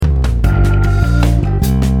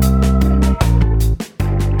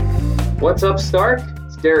What's up, Stark?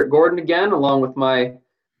 It's Derek Gordon again, along with my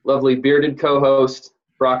lovely bearded co-host,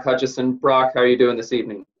 Brock Hutchison. Brock, how are you doing this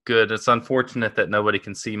evening? Good. It's unfortunate that nobody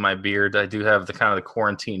can see my beard. I do have the kind of the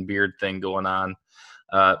quarantine beard thing going on.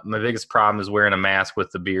 My biggest problem is wearing a mask with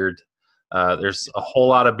the beard. There's a whole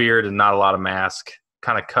lot of beard and not a lot of mask.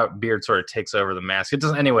 Kind of cut beard sort of takes over the mask. It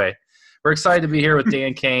doesn't. Anyway, we're excited to be here with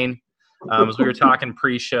Dan Kane. As we were talking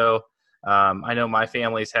pre-show, I know my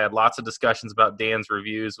family's had lots of discussions about Dan's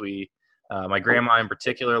reviews. My grandma in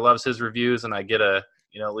particular loves his reviews, and I get at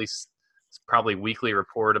least probably weekly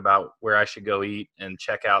report about where I should go eat and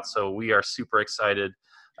check out. So we are super excited.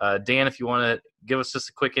 Dan, if you want to give us just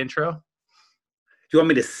a quick intro. Do you want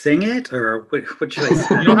me to sing it, or what should I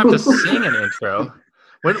say? You don't have to sing an intro.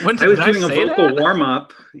 When I was doing a vocal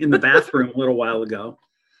warm-up in the bathroom a little while ago.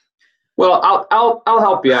 Well, I'll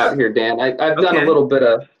help you out here, Dan. I've done a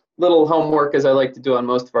little homework, as I like to do on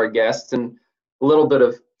most of our guests, and a little bit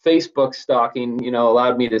of Facebook stalking,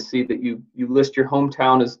 allowed me to see that you list your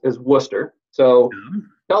hometown as Worcester. So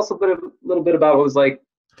tell us a little bit about what it was like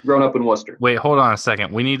growing up in Worcester. Wait, hold on a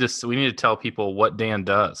second. We need to tell people what Dan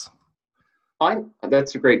does. Fine.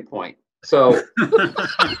 That's a great point. So who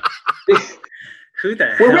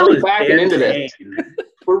the hell we're really is backing Dan into Kane? this.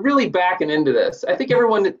 We're really backing into this. I think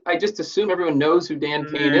I just assume everyone knows who Dan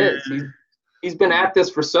Kane is. He's been at this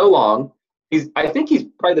for so long. I think he's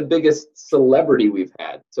probably the biggest celebrity we've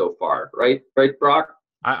had so far, right? Right, Brock?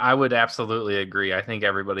 I would absolutely agree. I think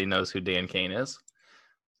everybody knows who Dan Kane is.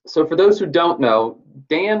 So for those who don't know,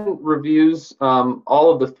 Dan reviews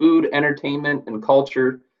all of the food, entertainment, and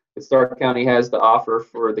culture that Stark County has to offer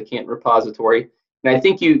for the Canton Repository. And I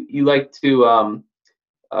think you like to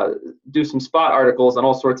do some spot articles on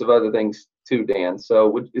all sorts of other things too, Dan.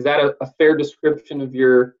 So is that a fair description of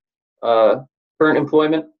your current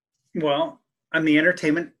employment? Well, I'm the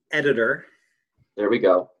entertainment editor. There we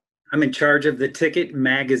go. I'm in charge of the Ticket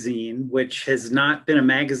magazine, which has not been a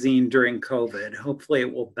magazine during COVID. Hopefully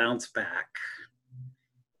it will bounce back.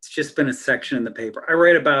 It's just been a section in the paper. I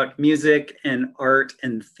write about music and art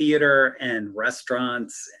and theater and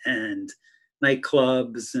restaurants and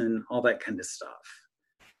nightclubs and all that kind of stuff.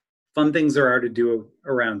 Fun things there are to do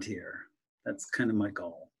around here. That's kind of my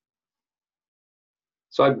goal.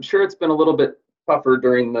 So I'm sure it's been a little bit tougher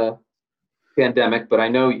during the pandemic, but I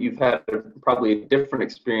know you've had probably a different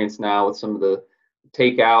experience now with some of the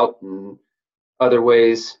takeout and other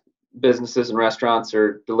ways businesses and restaurants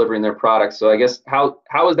are delivering their products. So I guess how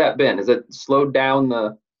has that been? Has it slowed down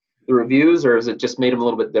the reviews, or has it just made them a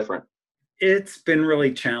little bit different? It's been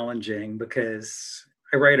really challenging because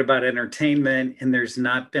I write about entertainment and there's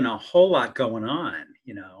not been a whole lot going on,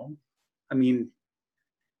 I mean,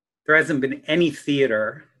 there hasn't been any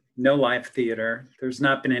theater. No live theater. There's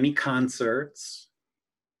not been any concerts.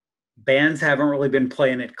 Bands haven't really been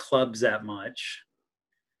playing at clubs that much.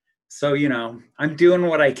 So, I'm doing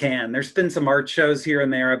what I can. There's been some art shows here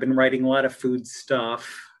and there. I've been writing a lot of food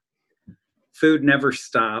stuff. Food never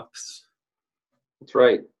stops. That's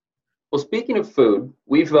right. Well, speaking of food,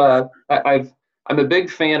 I'm a big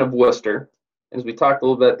fan of Worcester. As we talked a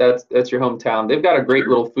little bit, that's your hometown. They've got a great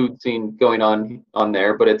little food scene going on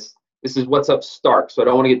there, but this is What's Up Stark, so I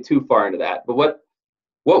don't want to get too far into that. But what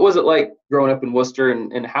was it like growing up in Worcester,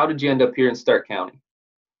 and how did you end up here in Stark County?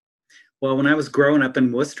 Well, when I was growing up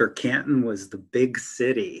in Worcester, Canton was the big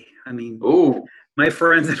city. I mean, my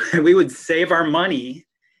friends and I, we would save our money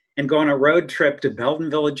and go on a road trip to Belton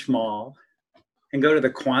Village Mall and go to the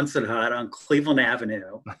Quonset Hut on Cleveland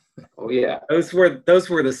Avenue. Oh, yeah. Those were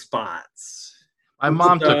the spots. My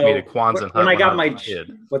mom took me to Quonset Hut when I got was my a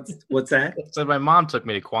kid. What's that? I said my mom took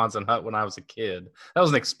me to Quonset Hut when I was a kid. That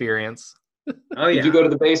was an experience. Oh yeah. Did you go to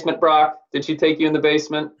the basement, Brock? Did she take you in the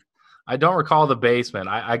basement? I don't recall the basement.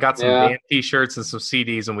 I got some band T-shirts and some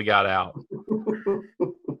CDs, and we got out.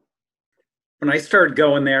 When I started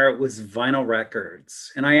going there, it was vinyl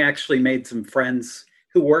records, and I actually made some friends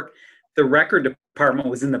who worked. The record department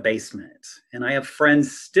was in the basement, and I have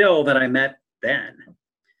friends still that I met then.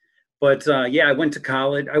 But I went to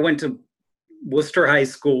college. I went to Worcester High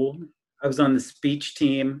School. I was on the speech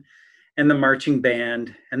team and the marching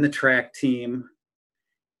band and the track team.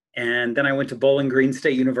 And then I went to Bowling Green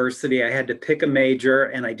State University. I had to pick a major,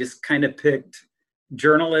 and I just kind of picked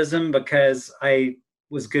journalism because I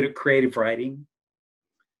was good at creative writing.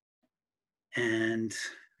 And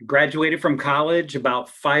graduated from college. About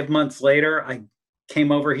 5 months later, I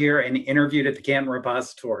came over here and interviewed at the Canton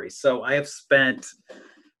Repository. So I have spent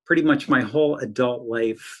pretty much my whole adult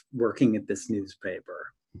life working at this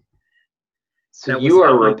newspaper. So you are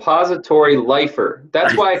a repository lifer.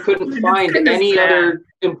 That's why I couldn't find any other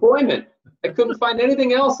employment. I couldn't find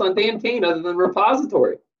anything else on Dan Kane other than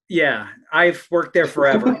repository. Yeah, I've worked there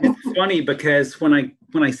forever. It's funny because when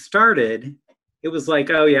I started, it was like,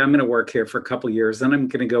 oh yeah, I'm going to work here for a couple years, then I'm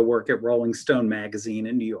going to go work at Rolling Stone magazine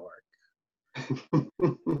in New York.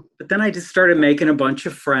 But then I just started making a bunch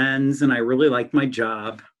of friends, and I really liked my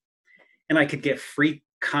job, and I could get free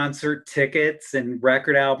concert tickets and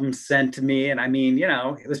record albums sent to me, and I mean,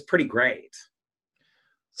 it was pretty great.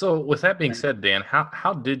 So with that being said, Dan,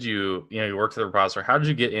 how did you worked at the repository, how did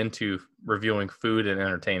you get into reviewing food and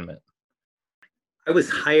entertainment? I was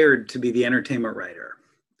hired to be the entertainment writer.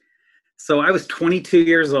 So I was 22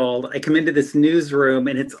 years old. I come into this newsroom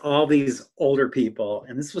and it's all these older people.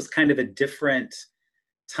 And this was kind of a different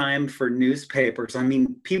time for newspapers. I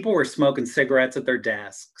mean, people were smoking cigarettes at their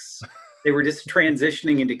desks. They were just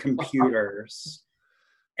transitioning into computers.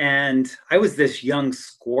 And I was this young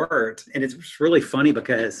squirt. And it was really funny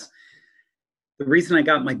because the reason I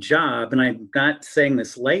got my job, and I'm not saying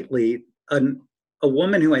this lightly, a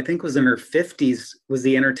woman who I think was in her 50s was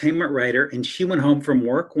the entertainment writer, and she went home from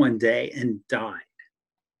work one day and died.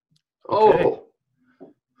 Okay. Oh,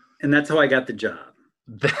 And that's how I got the job.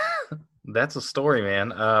 That's a story,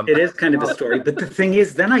 man. It is kind of a story. But the thing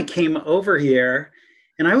is, then I came over here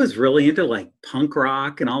and I was really into like punk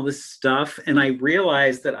rock and all this stuff. And I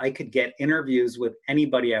realized that I could get interviews with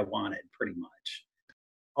anybody I wanted, pretty much.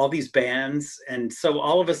 All these bands. And so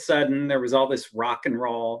all of a sudden, there was all this rock and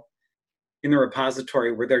roll in the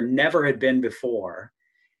repository where there never had been before.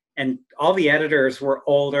 And all the editors were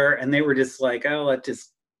older and they were just like, oh,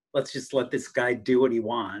 let's just let this guy do what he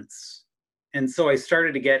wants. And so I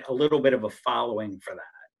started to get a little bit of a following for that.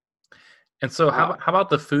 And so how about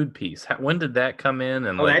the food piece? When did that come in?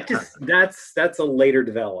 And that's a later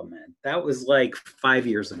development. That was like 5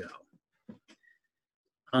 years ago.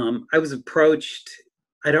 I was approached.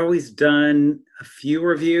 I'd always done a few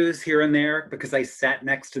reviews here and there because I sat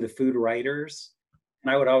next to the food writers,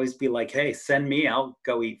 and I would always be like, hey, send me, I'll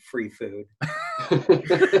go eat free food.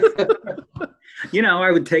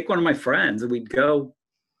 I would take one of my friends and we'd go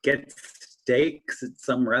get steaks at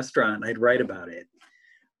some restaurant. I'd write about it.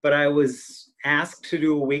 But I was asked to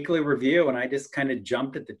do a weekly review and I just kind of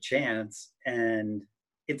jumped at the chance, and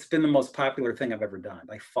it's been the most popular thing I've ever done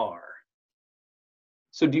by far.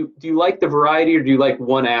 So do you like the variety, or do you like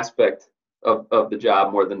one aspect of the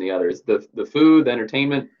job more than the others? The food, the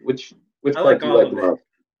entertainment, which part do you like the most?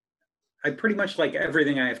 I pretty much like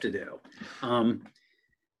everything I have to do.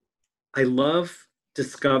 I love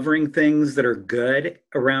discovering things that are good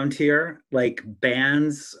around here, like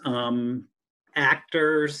bands,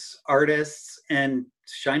 actors, artists, and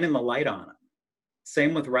shining the light on them.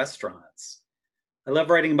 Same with restaurants. I love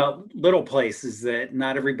writing about little places that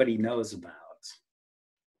not everybody knows about.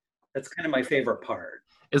 That's kind of my favorite part.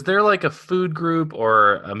 Is there like a food group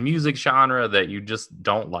or a music genre that you just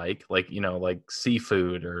don't like like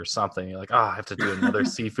seafood or something? You're like, oh, I have to do another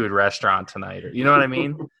seafood restaurant tonight, or you know what I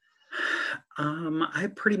mean? I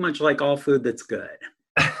pretty much like all food that's good.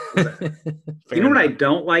 You know what I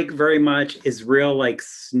don't like very much is real like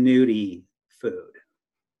snooty food.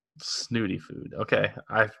 Snooty food. Okay.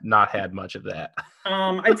 I've not had much of that.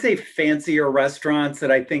 I'd say fancier restaurants that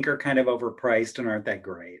I think are kind of overpriced and aren't that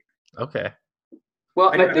great. Okay.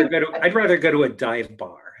 Well, I'd rather go to a dive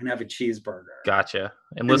bar and have a cheeseburger. Gotcha.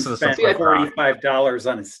 And listen to spend something $45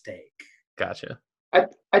 on a steak. Gotcha.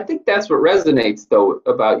 I think that's what resonates though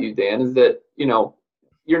about you, Dan, is that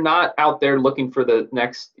you're not out there looking for the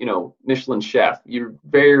next Michelin chef. You're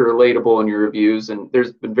very relatable in your reviews, and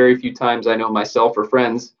there's been very few times I know myself or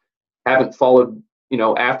friends haven't followed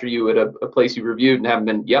after you at a place you reviewed and haven't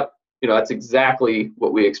been, yep, that's exactly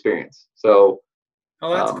what we experienced. So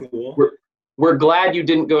that's cool. We're glad you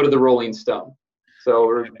didn't go to the Rolling Stone. So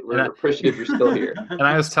we're appreciative you're still here. And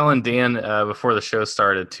I was telling Dan before the show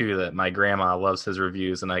started too that my grandma loves his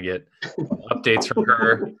reviews, and I get updates from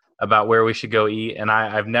her about where we should go eat. And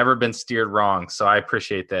I've never been steered wrong, so I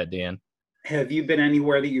appreciate that, Dan. Have you been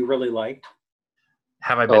anywhere that you really liked?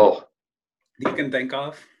 Have I been? You can think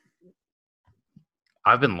of?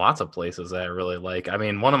 I've been lots of places that I really like. I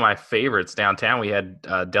mean, one of my favorites downtown, we had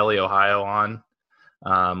Deli, Ohio on.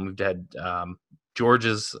 We've had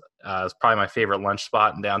George's is probably my favorite lunch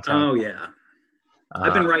spot in downtown. Oh yeah,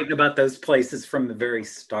 I've been writing about those places from the very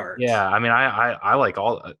start. Yeah, I mean, I like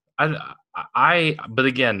all. But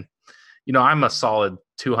again, I'm a solid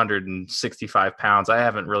 265 pounds. I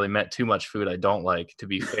haven't really met too much food I don't like, to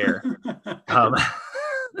be fair.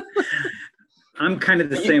 I'm kind of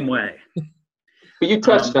the same way. But you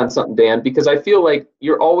touched on something, Dan, because I feel like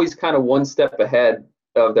you're always kind of one step ahead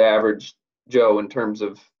of the average Joe in terms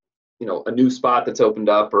of a new spot that's opened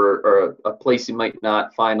up or a place you might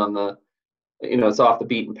not find on the it's off the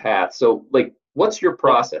beaten path. So like what's your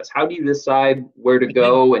process? How do you decide where to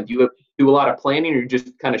go, and do you do a lot of planning, or you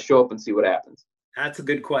just kind of show up and see what happens? That's a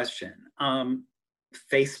good question.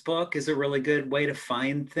 Facebook is a really good way to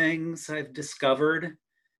find things, I've discovered.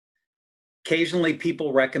 Occasionally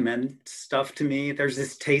people recommend stuff to me. There's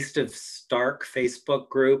this Taste of Stark Facebook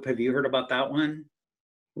group. Have you heard about that one?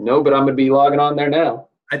 No, but I'm going to be logging on there now.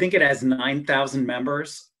 I think it has 9,000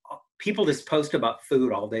 members. People just post about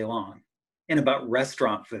food all day long and about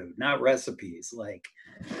restaurant food, not recipes. Like,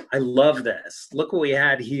 I love this. Look what we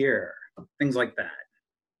had here. Things like that.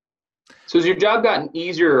 So has your job gotten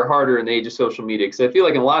easier or harder in the age of social media? Because I feel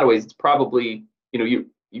like in a lot of ways, it's probably, you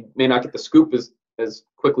may not get the scoop as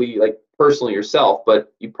quickly, like personally yourself,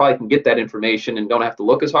 but you probably can get that information and don't have to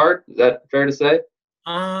look as hard. Is that fair to say?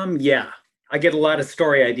 Yeah. I get a lot of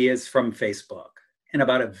story ideas from Facebook and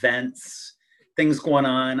about events, things going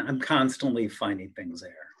on. I'm constantly finding things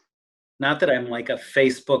there. Not that I'm like a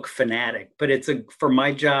Facebook fanatic, but for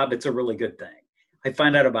my job, it's a really good thing. I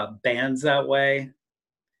find out about bands that way,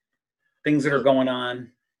 things that are going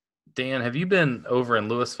on. Dan, have you been over in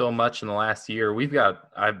Louisville much in the last year?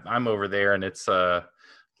 I'm over there, and it's a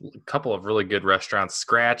couple of really good restaurants,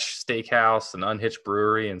 Scratch Steakhouse and Unhitched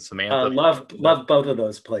Brewery and Samantha. Love both of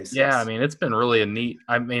those places. Yeah, I mean, it's been really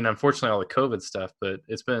unfortunately all the COVID stuff, but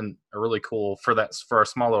it's been a really cool for our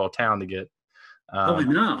small little town to get I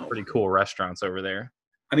know. pretty cool restaurants over there.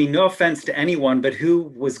 I mean, no offense to anyone, but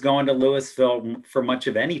who was going to Louisville for much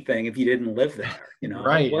of anything if you didn't live there?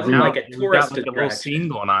 Right. It wasn't like a tourist attraction. A little scene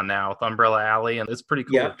going on now with Umbrella Alley, and it's pretty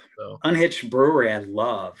cool. Yep. So. Unhitched Brewery, I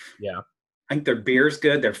love. Yeah. I think their beer's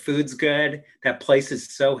good, their food's good. That place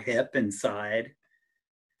is so hip inside.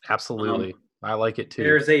 Absolutely. I like it too.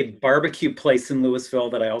 There's a barbecue place in Louisville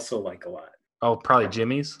that I also like a lot. Oh, probably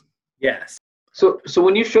Jimmy's? Yes. So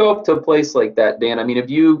when you show up to a place like that, Dan, I mean, have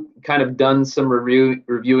you kind of done some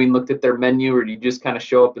reviewing, looked at their menu, or do you just kind of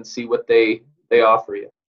show up and see what they offer you?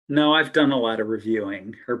 No, I've done a lot of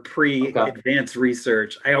reviewing or advanced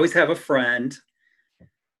research. I always have a friend.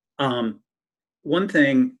 One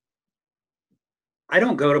thing, I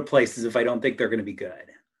don't go to places if I don't think they're going to be good.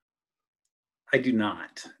 I do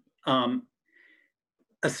not.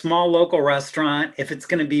 A small local restaurant, if it's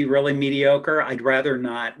going to be really mediocre, I'd rather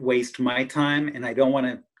not waste my time, and I don't want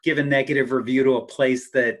to give a negative review to a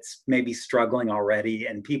place that's maybe struggling already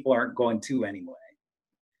and people aren't going to anyway.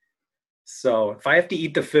 So if I have to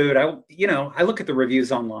eat the food, I look at the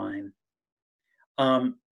reviews online.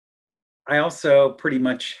 I also pretty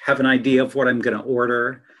much have an idea of what I'm going to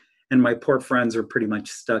order, and my poor friends are pretty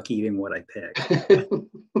much stuck eating what I pick.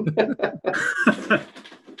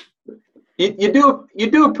 You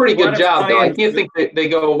do a pretty good job, though. I can't think they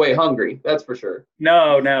go away hungry. That's for sure.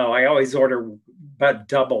 No. I always order about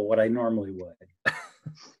double what I normally would.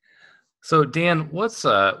 So Dan, what's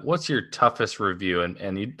your toughest review?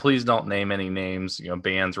 And you please don't name any names,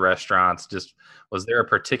 bands, restaurants. Just, was there a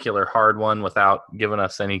particular hard one without giving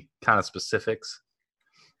us any kind of specifics?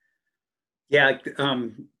 Yeah,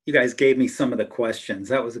 you guys gave me some of the questions.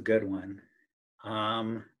 That was a good one.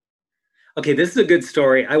 Okay, this is a good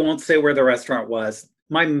story. I won't say where the restaurant was.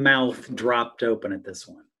 My mouth dropped open at this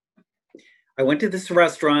one. I went to this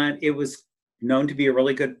restaurant. It was known to be a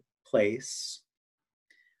really good place.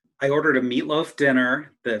 I ordered a meatloaf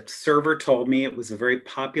dinner. The server told me it was a very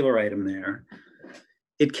popular item there.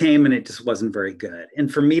 It came and it just wasn't very good.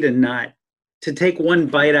 And for me to take one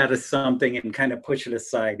bite out of something and kind of push it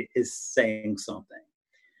aside is saying something.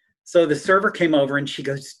 So the server came over and she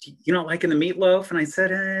goes, "You don't liking the meatloaf?" And I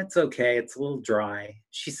said, "It's okay. It's a little dry."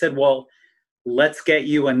 She said, "Well, let's get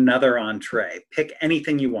you another entree. Pick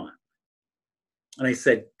anything you want." And I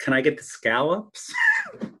said, "Can I get the scallops?"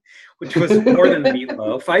 Which was more than the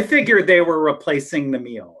meatloaf. I figured they were replacing the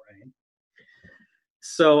meal, right?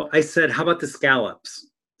 So I said, "How about the scallops?"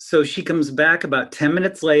 So she comes back about 10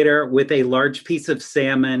 minutes later with a large piece of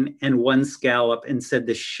salmon and one scallop and said,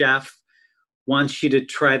 "The chef wants you to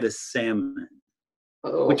try the salmon,"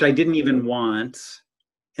 which I didn't even want.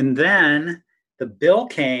 And then the bill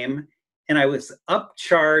came and I was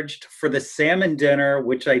upcharged for the salmon dinner,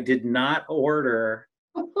 which I did not order.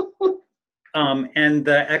 And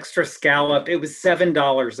the extra scallop, it was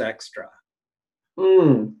 $7 extra.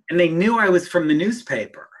 And they knew I was from the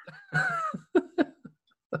newspaper,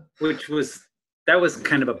 that was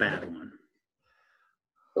kind of a bad one.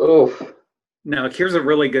 Oh. Now, here's a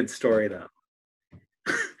really good story, though.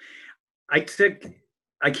 I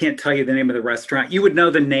can't tell you the name of the restaurant. You would know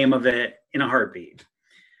the name of it in a heartbeat.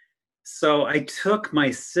 So I took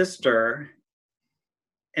my sister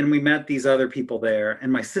and we met these other people there. And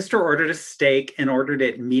my sister ordered a steak and ordered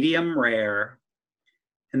it medium rare.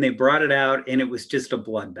 And they brought it out and it was just a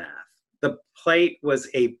bloodbath. The plate was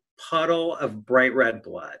a puddle of bright red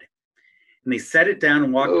blood. And they set it down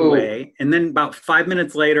and walked away. And then about 5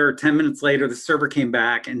 minutes later, or 10 minutes later, the server came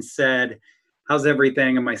back and said, "How's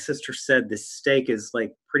everything?" And my sister said, "This steak is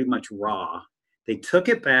like pretty much raw." They took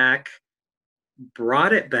it back,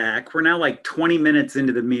 brought it back. We're now like 20 minutes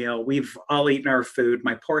into the meal. We've all eaten our food.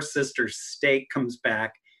 My poor sister's steak comes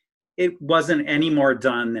back. It wasn't any more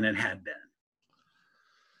done than it had been.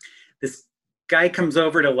 This guy comes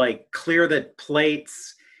over to like clear the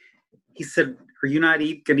plates. He said, "Are you not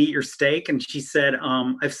gonna eat your steak?" And she said,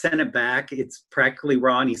 "I've sent it back. It's practically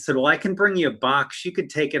raw." And he said, "Well, I can bring you a box. You could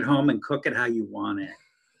take it home and cook it how you want it."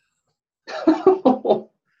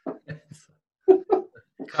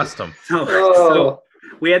 Custom. So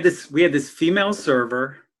we had this female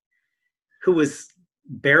server who was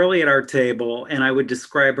barely at our table, and I would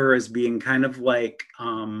describe her as being kind of like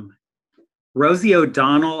Rosie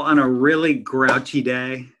O'Donnell on a really grouchy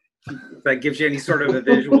day. If that gives you any sort of a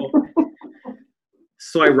visual.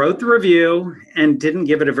 So I wrote the review and didn't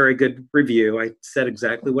give it a very good review. I said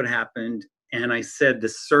exactly what happened. And I said the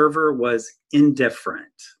server was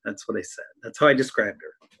indifferent. That's what I said. That's how I described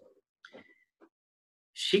her.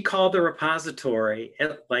 She called the repository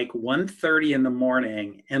at like 1:30 in the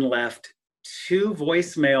morning and left 2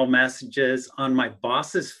 voicemail messages on my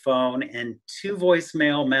boss's phone and 2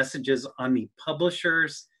 voicemail messages on the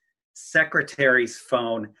publisher's secretary's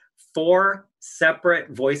phone. 4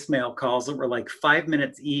 separate voicemail calls that were like 5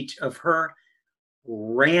 minutes each of her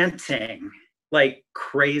ranting like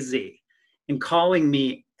crazy and calling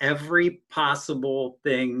me every possible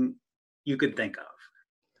thing you could think of.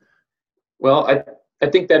 Well, I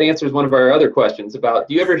think that answers one of our other questions about,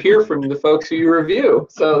 do you ever hear from the folks who you review?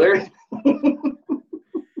 So there.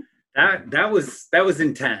 that was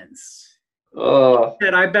intense. Oh.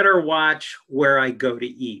 Said I better watch where I go to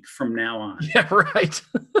eat from now on. Yeah, right.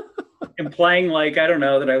 Implying like, I don't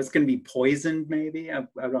know, that I was going to be poisoned maybe. I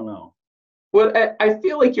don't know. Well, I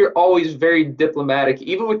feel like you're always very diplomatic,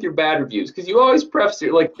 even with your bad reviews, because you always preface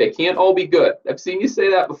it like, they can't all be good. I've seen you say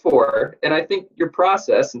that before. And I think your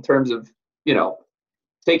process in terms of,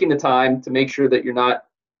 taking the time to make sure that you're not,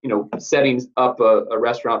 setting up a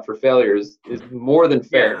restaurant for failure is more than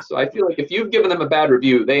fair. Yeah. So I feel like if you've given them a bad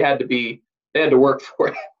review, they had to work for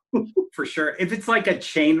it. For sure. If it's like a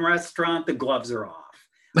chain restaurant, the gloves are off.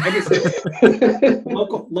 I just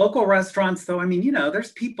local restaurants, though. I mean,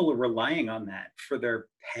 there's people relying on that for their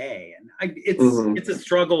pay, and it's a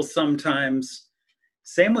struggle sometimes.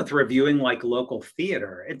 Same with reviewing like local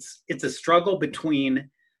theater. It's a struggle between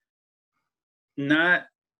not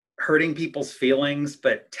hurting people's feelings,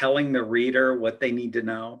 but telling the reader what they need to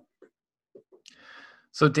know.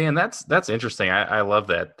 So Dan, that's interesting. I love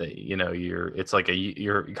that it's like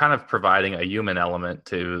you're kind of providing a human element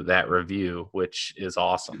to that review, which is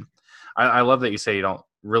awesome. I love that you say you don't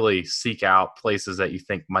really seek out places that you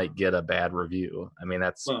think might get a bad review. I mean,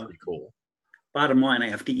 that's pretty cool. Bottom line, I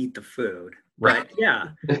have to eat the food. Right. But yeah,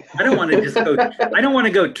 I don't want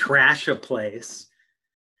to go trash a place.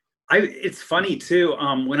 It's funny too.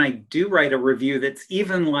 When I do write a review that's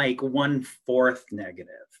even like 1/4 negative,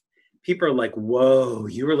 people are like, "Whoa,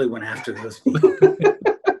 you really went after those people."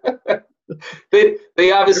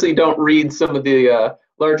 They obviously don't read some of the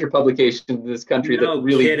larger publications in this country that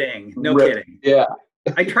really. No kidding. Yeah.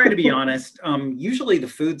 I try to be honest. Usually the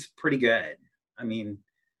food's pretty good. I mean,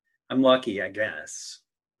 I'm lucky, I guess.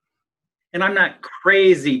 And I'm not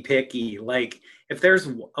crazy picky. Like if there's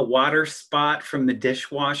a water spot from the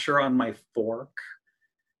dishwasher on my fork,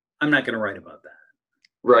 I'm not going to write about that.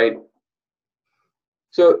 Right.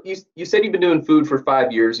 So you said you've been doing food for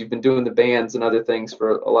 5 years. You've been doing the bands and other things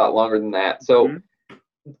for a lot longer than that. So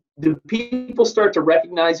do people start to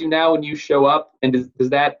recognize you now when you show up? And has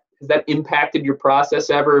that impacted your process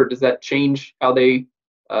ever? Or does that change how they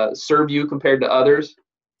serve you compared to others?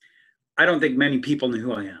 I don't think many people know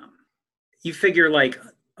who I am. You figure like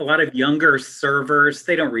a lot of younger servers,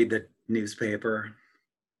 they don't read the newspaper.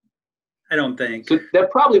 I don't think. So that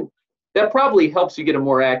probably helps you get a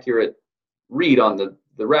more accurate read on the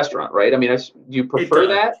restaurant, right? I mean, do you prefer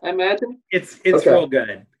that, I imagine? It's okay. Real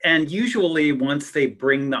good. And usually once they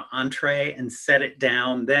bring the entree and set it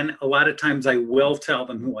down, then a lot of times I will tell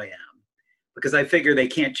them who I am because I figure they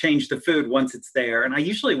can't change the food once it's there. And I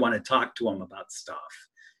usually want to talk to them about stuff.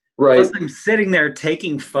 Right. Plus I'm sitting there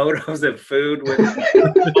taking photos of food with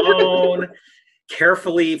my phone,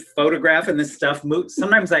 carefully photographing this stuff.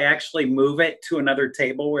 Sometimes I actually move it to another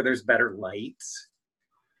table where there's better light.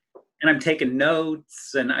 And I'm taking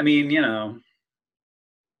notes, and I mean,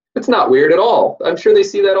 It's not weird at all. I'm sure they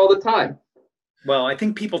see that all the time. Well, I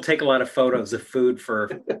think people take a lot of photos of food for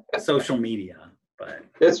social media, But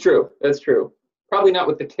That's true. That's true. Probably not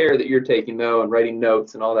with the care that you're taking though, and writing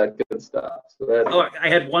notes and all that good stuff. So that's oh, I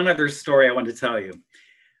had one other story I wanted to tell you.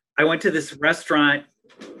 I went to this restaurant.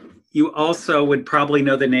 You also would probably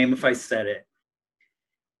know the name if I said it.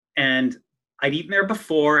 And I'd eaten there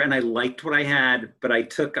before and I liked what I had, but I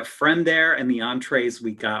took a friend there and the entrees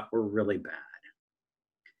we got were really bad.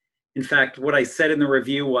 In fact, what I said in the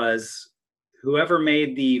review was whoever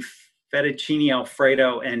made the fettuccine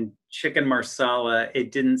Alfredo and chicken marsala,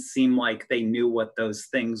 it didn't seem like they knew what those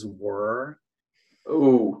things were.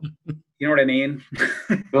 ooh, You know what I mean?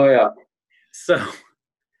 oh yeah.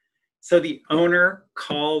 So the owner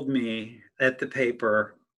called me at the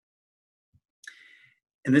paper,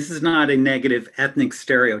 and this is not a negative ethnic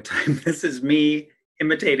stereotype. This is me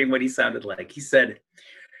imitating what he sounded like. He said,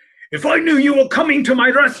 "If I knew you were coming to my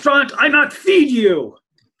restaurant, I'd not feed you."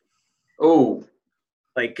 Oh,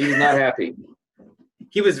 Like he's not happy.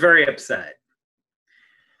 he was very upset.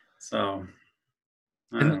 So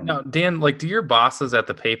I don't And know. now, Dan, like, do your bosses at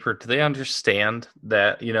the paper, do they understand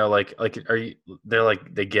that, like, are you, they're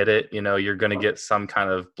like, they get it, you're going to get some kind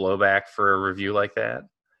of blowback for a review like that?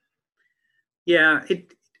 Yeah,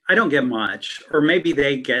 I don't get much, or maybe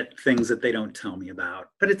they get things that they don't tell me about.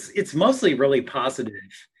 But it's mostly really positive,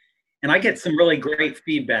 and I get some really great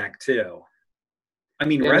feedback too. I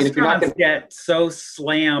mean, Yeah, I mean, if you're not restaurants gonna, get so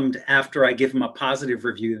slammed after I give them a positive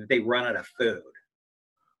review that they run out of food.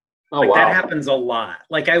 oh Like that wow. happens a lot.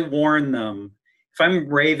 Like I warn them if I'm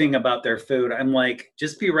raving about their food, I'm like,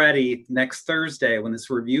 just be ready next Thursday when this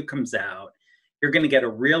review comes out. You're going to get a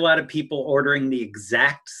real lot of people ordering the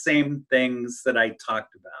exact same things that I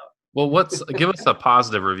talked about. Well, give us a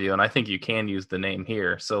positive review, and I think you can use the name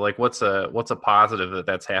here. So, like, what's a positive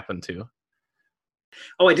that's happened to?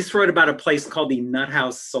 Oh, I just wrote about a place called the Nut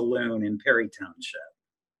House Saloon in Perry Township.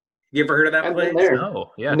 You ever heard of that I've been place? there.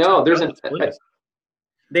 No, yeah, No, there's tell an. us, please.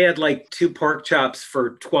 They had like 2 pork chops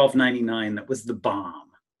for $12.99. That was the bomb.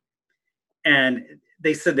 And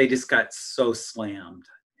they said they just got so slammed.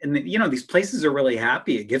 And these places are really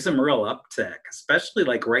happy. It gives them a real uptick, especially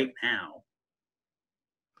like right now.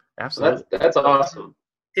 Absolutely. That's awesome.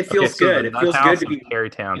 It feels so good. the It Nut feels good House to in be, Perry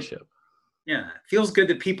Township. yeah, it feels good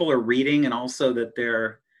that people are reading and also that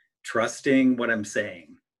they're trusting what I'm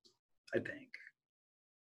saying, I think.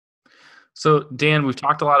 So, Dan, we've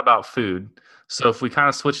talked a lot about food. So, if we kind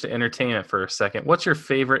of switch to entertainment for a second, what's your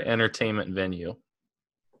favorite entertainment venue?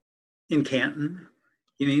 In Canton,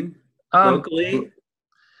 you mean? Um, Locally?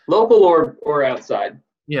 Local or outside.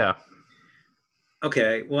 yeah.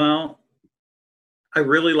 Okay, well, I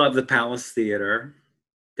really love the Palace Theater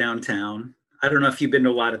downtown. I don't know if you've been to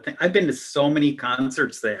a lot of things. I've been to so many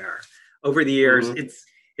concerts there over the years. Mhm.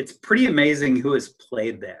 It's pretty amazing who has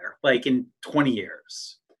played there, like in 20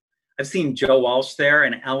 years. I've seen Joe Walsh there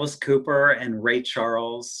and Alice Cooper and Ray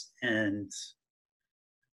Charles and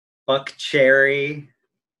Buck Cherry,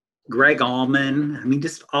 Greg Allman. I mean,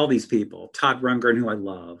 just all these people. Todd Rundgren, who I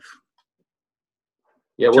love.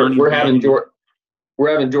 Yeah, Johnny we're having May. We're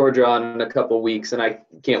having Georgia on in a couple of weeks, and I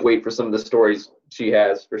can't wait for some of the stories she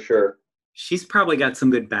has for sure. She's probably got some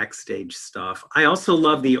good backstage stuff. I also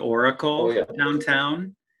love the Oracle Oh yeah.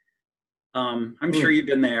 downtown. I'm Hmm. sure you've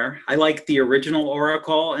been there. I like the original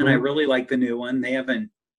Oracle, and I Mhm. really like the new one. They haven't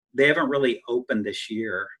really opened this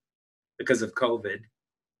year because of COVID.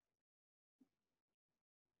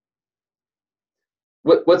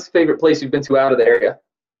 What's the favorite place you've been to out of the area?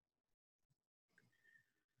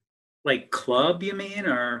 Like club, you mean,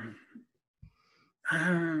 or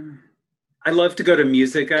uh, I love to go to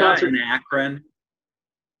Musica Concert. in Akron.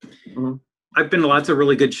 Mhm. I've been to lots of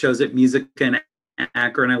really good shows at Musica in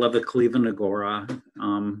Akron. I love the Cleveland Agora.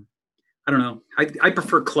 I don't know. I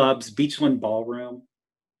prefer clubs, Beachland Ballroom.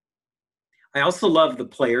 I also love the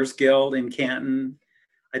Players Guild in Canton.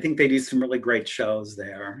 I think they do some really great shows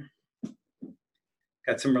there.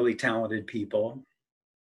 Got some really talented people.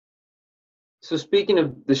 So speaking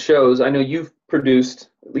of the shows, I know you've produced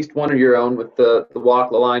at least one of your own with the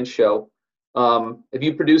Walk the Line show. Have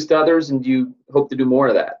you produced others, and do you hope to do more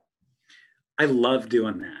of that? I love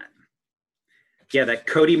doing that. Yeah, that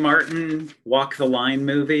Cody Martin Walk the Line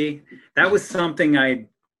movie, that was something I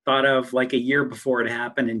thought of like a year before it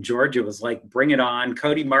happened, and Georgia was like, bring it on.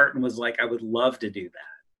 Cody Martin was like, I would love to do that.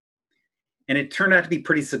 And it turned out to be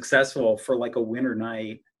pretty successful for like a winter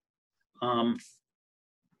night.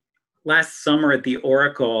 Last summer at the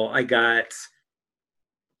Oracle, I got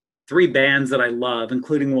 3 bands that I love,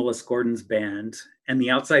 including Willis Gordon's band, and the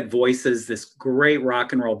Outside Voices, this great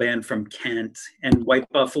rock and roll band from Kent, and White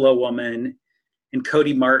Buffalo Woman, and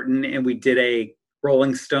Cody Martin, and we did a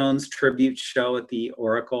Rolling Stones tribute show at the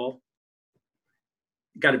Oracle.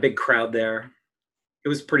 Got a big crowd there. it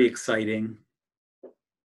was pretty exciting.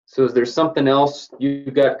 So is there something else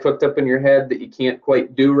you got cooked up in your head that you can't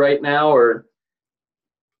quite do right now, or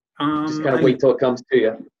just kind of wait till it comes to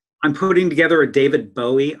you? I'm putting together a David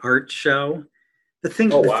Bowie art show. The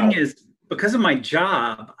thing is, because of my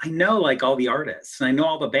job, I know like all the artists, and I know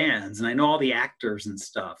all the bands, and I know all the actors and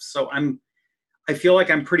stuff. So I feel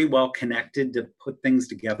like I'm pretty well connected to put things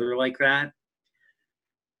together like that.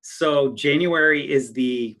 So January is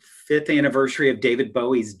the 5th anniversary of David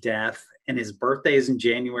Bowie's death, and his birthday is in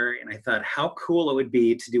January. And I thought how cool it would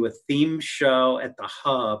be to do a theme show at the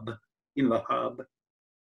Hub, the Hub,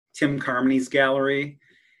 Tim Carmony's gallery,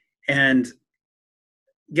 and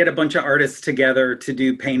get a bunch of artists together to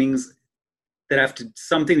do paintings that have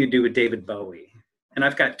something to do with David Bowie. And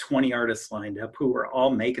I've got 20 artists lined up who are all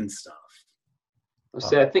making stuff.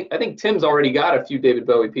 I think Tim's already got a few David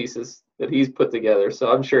Bowie pieces that he's put together,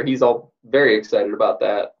 so I'm sure he's all very excited about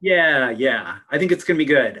that. Yeah. I think it's going to be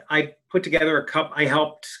good. I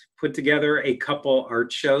helped put together a couple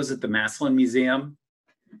art shows at the Massillon Museum.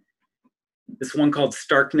 This one called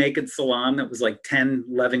Stark Naked Salon that was like 10,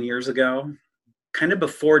 11 years ago, kind of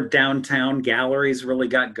before downtown galleries really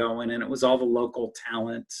got going, and it was all the local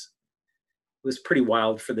talent. It was pretty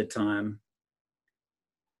wild for the time.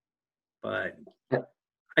 But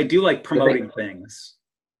I do like promoting things.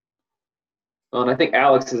 Well, and I think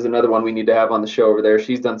Alex is another one we need to have on the show over there.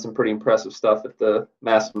 She's done some pretty impressive stuff at the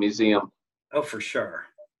Massillon Museum. Oh, for sure.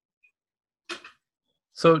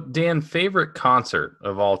 So, Dan, favorite concert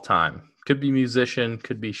of all time? Could be musician,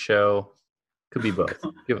 could be show, could be both.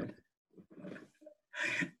 Give it.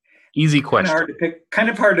 Easy question. Kind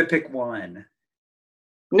of hard to pick one.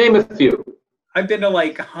 Name a few. I've been to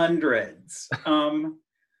like hundreds. Oh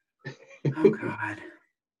God.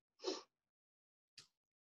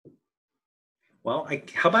 Well,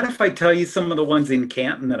 how about if I tell you some of the ones in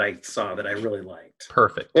Canton that I saw that I really liked?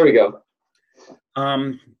 Perfect. There we go.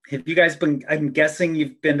 Have you guys been, I'm guessing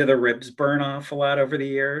you've been to the Ribs Burn Off a lot over the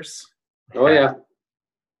years? Oh, yeah.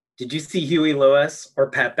 Did you see Huey Lewis or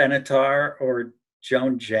Pat Benatar or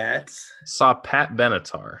Joan Jett? Saw Pat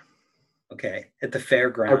Benatar. Okay, at the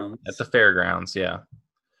fairgrounds. At the fairgrounds, yeah.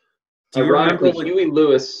 Ironically, Huey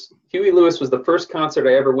Lewis was the first concert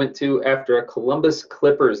I ever went to after a Columbus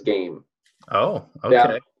Clippers game. Oh,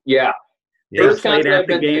 okay. Yeah. First concert I've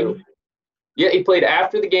been to. Yeah, he played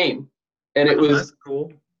after the game, and it was that's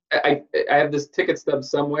cool. I have this ticket stub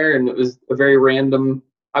somewhere, and it was a very random.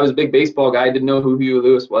 I was a big baseball guy. I didn't know who Huey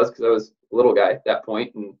Lewis was because I was a little guy at that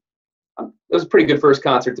point, and it was a pretty good first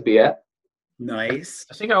concert to be at. Nice.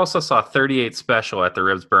 I think I also saw 38 Special at the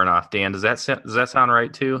Ribs Burn Off. Dan, does that sound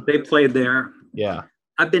right too? They played there. Yeah.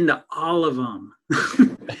 I've been to all of them.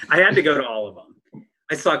 I had to go to all of them.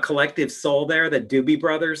 I saw Collective Soul there. The Doobie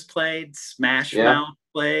Brothers played. Smash Mouth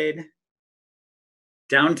played.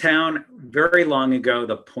 Downtown, very long ago,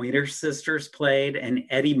 the Pointer Sisters played, and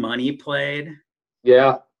Eddie Money played.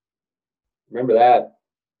 Yeah. Remember that.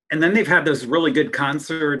 And then they've had those really good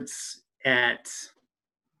concerts at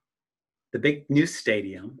the big new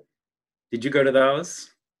stadium. Did you go to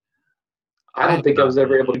those? I don't think I was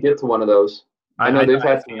ever able to get to one of those. I know they've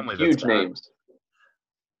had some huge names.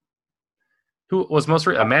 Who was most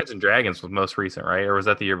Imagine Dragons was most recent, right? Or was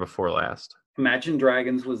that the year before last? Imagine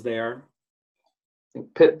Dragons was there.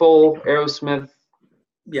 Pitbull, Aerosmith.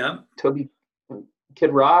 Yeah.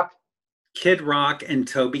 Kid Rock. Kid Rock and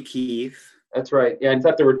Toby Keith. That's right. Yeah, I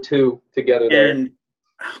thought there were two together there. And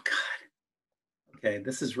oh God. Okay,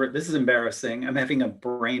 this is embarrassing. I'm having a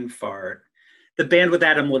brain fart. The band with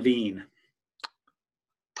Adam Levine.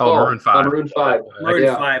 Oh, Maroon 5. Maroon 5.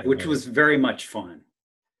 Maroon 5, which was very much fun.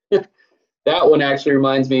 That one actually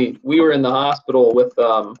reminds me, we were in the hospital with,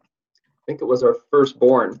 I think it was our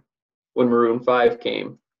firstborn when Maroon 5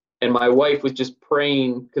 came. And my wife was just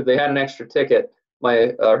praying because they had an extra ticket.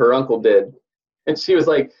 Her uncle did. And she was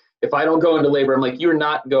like, if I don't go into labor, I'm like, you're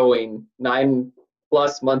not going 9+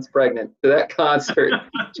 months pregnant to that concert.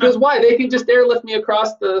 She goes, why? They can just airlift me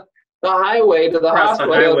across the highway to the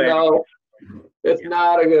hospital. No, it's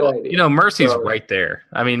not a good idea. You know, Mercy's right there.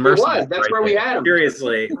 I mean, Mercy was. That's right where we had him.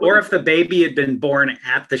 Seriously. Or if the baby had been born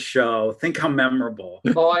at the show, think how memorable.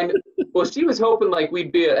 Oh, I know. Well, she was hoping like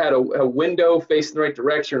we'd be at a window facing the right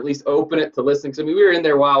direction, or at least open it to listen. Because I mean, we were in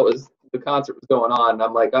there while the concert was going on. And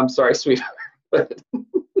I'm like, I'm sorry, sweetheart.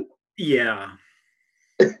 Yeah.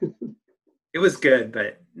 It was good,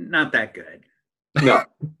 but not that good. No.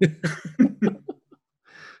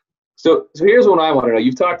 So here's what I want to know.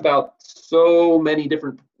 You've talked about so many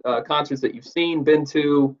different concerts that you've seen, been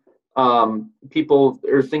to, people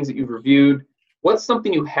or things that you've reviewed. What's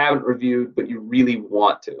something you haven't reviewed but you really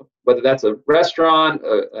want to? Whether that's a restaurant,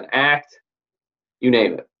 an act. You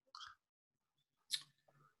name it.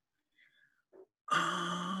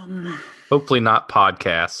 Hopefully not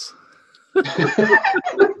podcasts.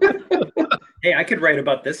 Hey, I could write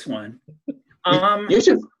about this one. You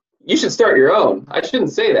should start your own. I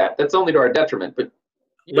shouldn't say that. That's only to our detriment. But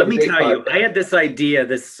let me tell you, I had this idea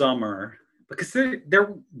this summer because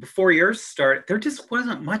there before yours started, there just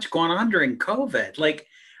wasn't much going on during COVID. Like,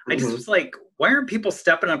 I just was like, why aren't people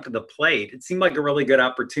stepping up to the plate? It seemed like a really good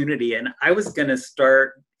opportunity, and I was going to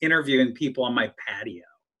start interviewing people on my patio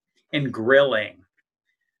and grilling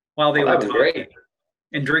while they were talking, great.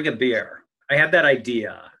 And drink a beer. I had that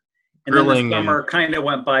idea. And grilling, then the summer kind of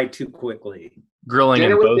went by too quickly. Grilling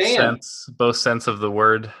in both sense of the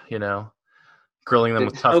word, you know. Grilling them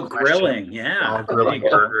with tough questions. Grilling, yeah. All grilling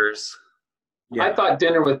burgers. Yeah. I thought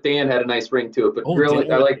Dinner with Dan had a nice ring to it, but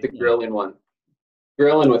grilling, I like the grilling one.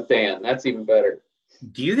 Grilling with Dan, that's even better.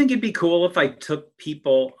 Do you think it'd be cool if I took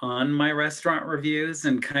people on my restaurant reviews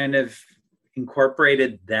and kind of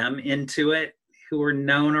incorporated them into it who were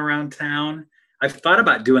known around town? I've thought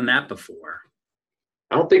about doing that before.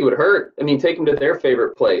 I don't think it would hurt. I mean, take them to their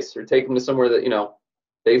favorite place or take them to somewhere that, you know,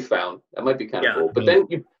 they've found. That might be kind of cool. But then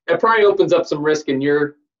that probably opens up some risk in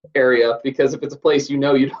your area because if it's a place you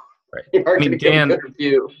know you don't, you aren't going to get a good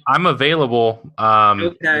review. I'm available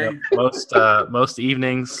okay. You know, most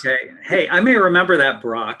evenings. Okay. Hey, I may remember that,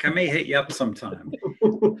 Brock. I may hit you up sometime.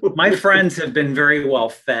 My friends have been very well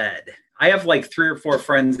fed. I have like 3 or 4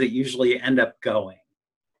 friends that usually end up going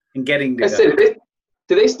and getting together.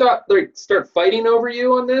 Do they start fighting over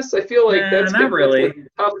you on this? I feel like that's not really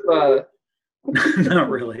tough. Not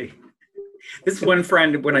really. This one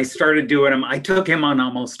friend, when I started doing them, I took him on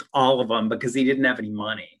almost all of them because he didn't have any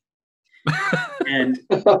money, and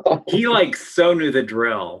he like so knew the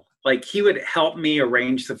drill. Like he would help me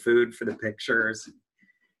arrange the food for the pictures.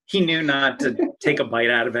 He knew not to take a bite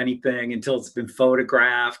out of anything until it's been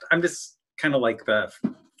photographed. I'm just kind of like the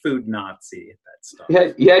food Nazi at that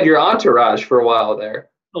stuff. You had your entourage for a while there.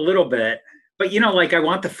 A little bit. But, you know, like I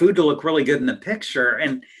want the food to look really good in the picture.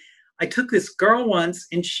 And I took this girl once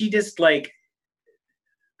and she just like,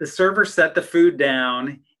 the server set the food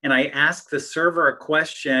down and I asked the server a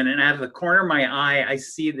question. And out of the corner of my eye, I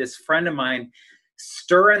see this friend of mine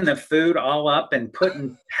stirring the food all up and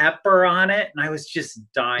putting pepper on it. And I was just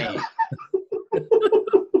dying.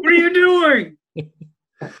 What are you doing?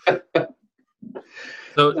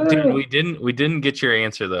 So, dude, we didn't get your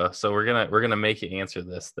answer though. So we're gonna make you answer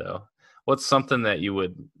this though. What's something that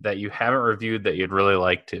you haven't reviewed that you'd really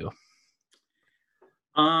like to?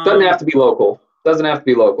 Doesn't have to be local.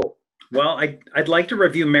 Well, I'd like to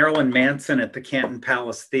review Marilyn Manson at the Canton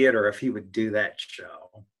Palace Theater if he would do that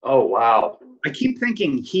show. Oh wow! I keep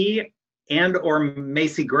thinking he and or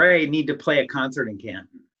Macy Gray need to play a concert in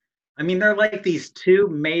Canton. I mean, they're like these 2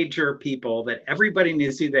 major people that everybody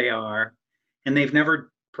knows who they are. And they've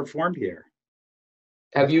never performed here.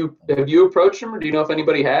 Have you approached them, or do you know if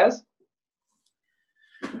anybody has?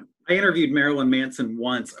 I interviewed Marilyn Manson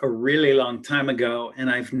once a really long time ago,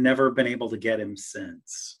 and I've never been able to get him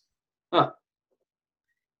since. Huh.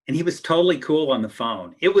 And he was totally cool on the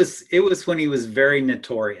phone. It was when he was very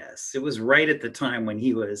notorious. It was right at the time when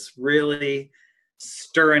he was really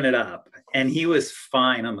stirring it up, and he was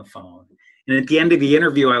fine on the phone. And at the end of the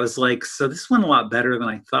interview, I was like, so this went a lot better than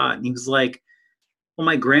I thought. And he was like, well,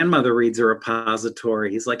 my grandmother reads a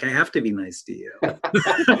repository. He's like, I have to be nice to you.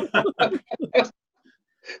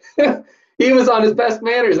 He was on his best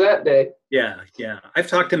manners that day. Yeah. I've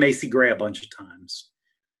talked to Macy Gray a bunch of times.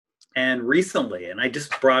 And recently, and I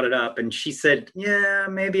just brought it up, and she said, yeah,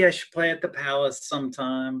 maybe I should play at the Palace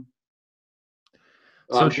sometime.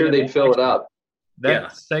 Well, I'm sure they'd fill it up.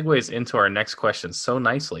 That segues into our next question so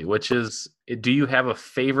nicely, which is, do you have a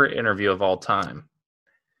favorite interview of all time?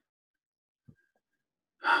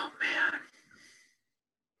 Oh, man.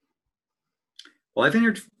 Well,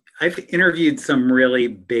 I've interviewed some really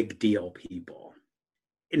big deal people.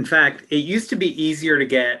 In fact, it used to be easier to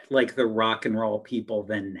get like the rock and roll people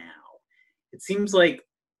than now. It seems like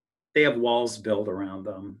they have walls built around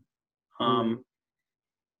them.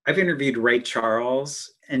 I've interviewed Ray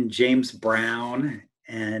Charles and James Brown,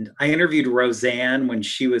 and I interviewed Roseanne when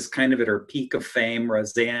she was kind of at her peak of fame.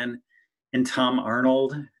 Roseanne and Tom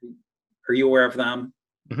Arnold. Are you aware of them?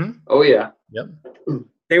 Mm-hmm. Oh, yeah. Yep.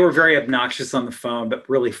 They were very obnoxious on the phone, but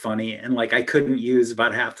really funny. And like I couldn't use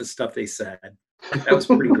about half the stuff they said. That was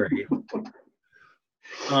pretty great.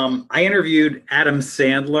 I interviewed Adam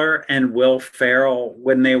Sandler and Will Ferrell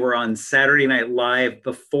when they were on Saturday Night Live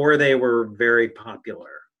before they were very popular.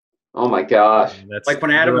 Oh my gosh. Like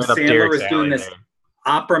when Adam Sandler was doing this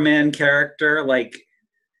opera man character, like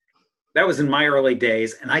that was in my early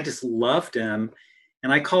days. And I just loved him.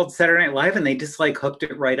 And I called Saturday Night Live and they just like hooked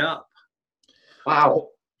it right up. Wow.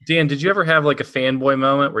 Dan, did you ever have like a fanboy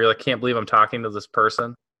moment where you're like, can't believe I'm talking to this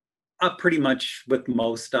person? Pretty much with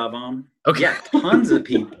most of them. Okay. Yeah, tons of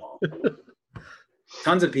people.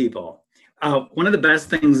 Tons of people. One of the best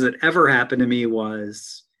things that ever happened to me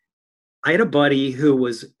was I had a buddy who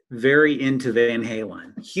was very into Van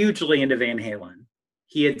Halen, hugely into Van Halen.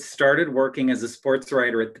 He had started working as a sports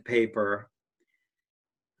writer at the paper.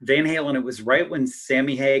 Van Halen, it was right when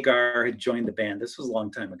Sammy Hagar had joined the band. This was a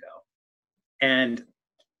long time ago. And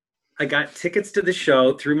I got tickets to the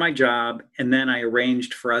show through my job, and then I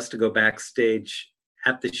arranged for us to go backstage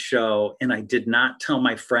at the show. And I did not tell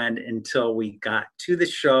my friend until we got to the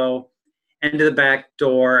show and to the back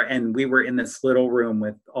door, and we were in this little room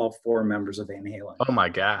with all 4 members of Van Halen. Oh my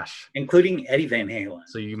gosh. Including Eddie Van Halen.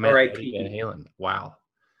 So you met Eddie Van Halen. Wow.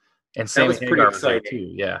 And Sammy was pretty Hagar was there exciting.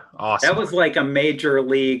 too. Yeah. Awesome. That was like a major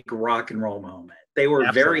league rock and roll moment. They were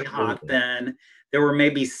Absolutely. very hot then. There were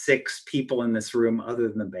maybe 6 people in this room other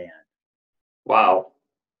than the band. Wow.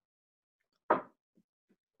 But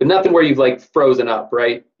nothing where you've like frozen up,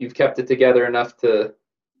 right? You've kept it together enough to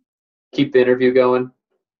keep the interview going?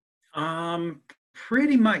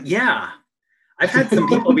 Pretty much, yeah. I've had some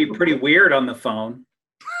people be pretty weird on the phone.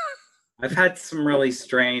 I've had some really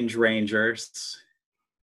strange rangers.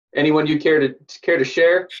 Anyone you care to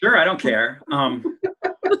share? Sure, I don't care.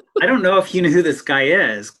 I don't know if you know who this guy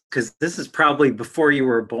is, because this is probably before you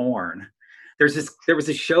were born. There was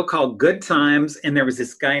a show called Good Times, and there was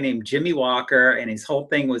this guy named Jimmy Walker, and his whole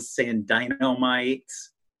thing was saying dynamite.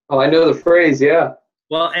 Oh, I know the phrase, yeah.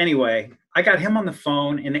 Well, anyway, I got him on the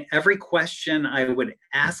phone, and every question I would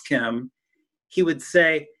ask him, he would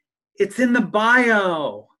say, "It's in the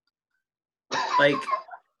bio."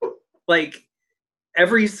 Like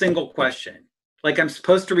every single question. Like I'm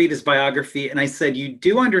supposed to read his biography, and I said, "You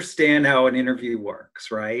do understand how an interview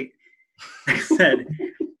works, right?" I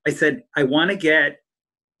said, "I want to get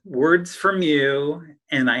words from you,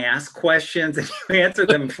 and I ask questions, and you answer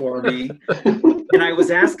them for me." And I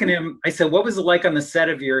was asking him, I said, "What was it like on the set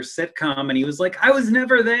of your sitcom?" And he was like, "I was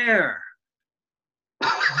never there."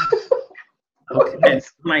 Okay. And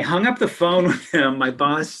when I hung up the phone with him, my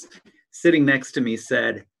boss sitting next to me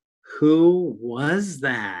said, "Who was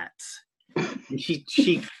that?" And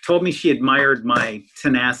she told me she admired my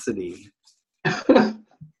tenacity.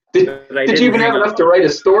 Did you even have enough to write a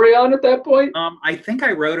story on at that point? I think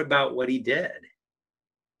I wrote about what he did.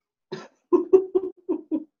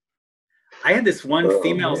 I had this one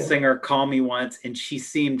female singer call me once, and she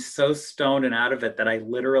seemed so stoned and out of it that I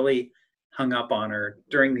literally hung up on her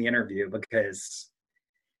during the interview because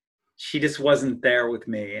she just wasn't there with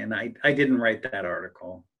me, and I didn't write that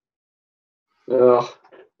article. Oh,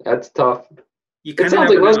 that's tough. It sounds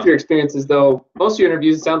like most of your experiences, though, most of your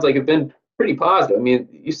interviews, it sounds like have been pretty positive. I mean,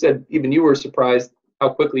 you said even you were surprised how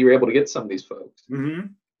quickly you were able to get some of these folks. Mm-hmm.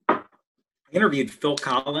 I interviewed Phil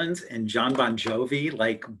Collins and John Bon Jovi,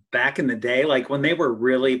 like back in the day, like when they were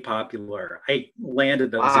really popular. I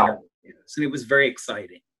landed those interviews, and it was very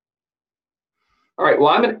exciting. All right, well,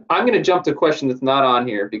 I'm gonna jump to a question that's not on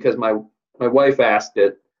here because my wife asked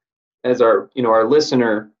it as our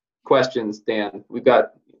listener questions. Dan, we're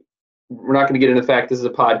not going to get into the fact this is a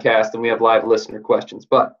podcast and we have live listener questions,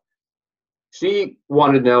 but she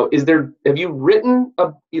wanted to know, have you written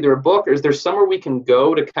either a book, or is there somewhere we can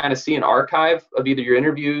go to kind of see an archive of either your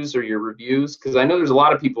interviews or your reviews? Because I know there's a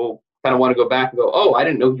lot of people kind of want to go back and go, "Oh, I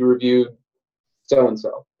didn't know you reviewed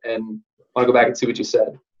so-and-so," and want to go back and see what you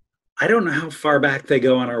said. I don't know how far back they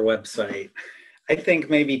go on our website. I think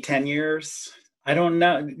maybe 10 years. I don't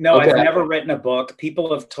know. No, okay. I've never written a book.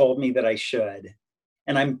 People have told me that I should,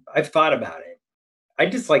 and I've thought about it. I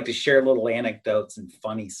just like to share little anecdotes and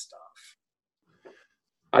funny stuff.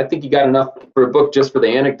 I think you got enough for a book just for the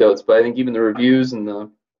anecdotes, but I think even the reviews and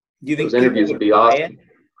those interviews would be awesome.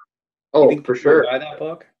 Oh, for sure. Buy that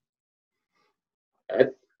book?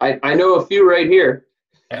 I know a few right here.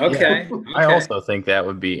 Okay. I also think that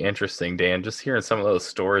would be interesting, Dan, just hearing some of those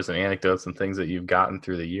stories and anecdotes and things that you've gotten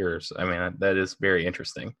through the years. I mean, that is very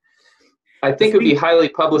interesting. I think it would be highly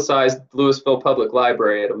publicized at Louisville Public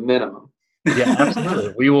Library at a minimum. Yeah,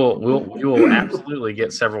 absolutely. We will absolutely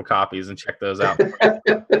get several copies and check those out.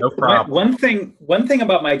 No problem. One thing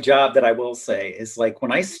about my job that I will say is, like,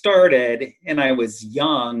 when I started and I was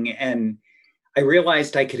young and I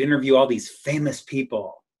realized I could interview all these famous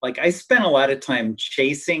people, like I spent a lot of time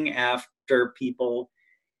chasing after people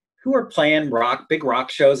who are playing big rock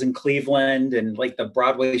shows in Cleveland and like the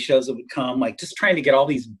Broadway shows that would come, like just trying to get all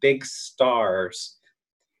these big stars.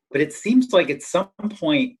 But it seems like at some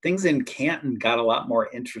point things in Canton got a lot more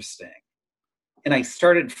interesting. and I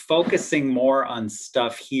started focusing more on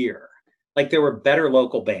stuff here. Like there were better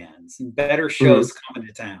local bands and better shows coming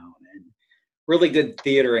to town and really good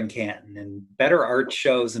theater in Canton and better art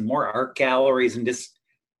shows and more art galleries and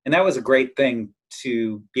that was a great thing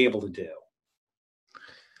to be able to do.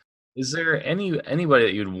 Is there anybody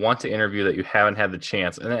that you'd want to interview that you haven't had the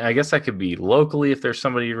chance? And I guess that could be locally if there's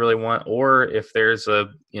somebody you really want, or if there's a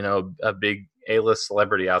big A-list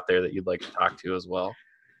celebrity out there that you'd like to talk to as well.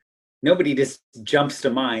 Nobody just jumps to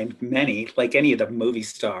mind. Many, like any of the movie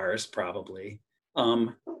stars, probably.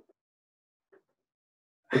 It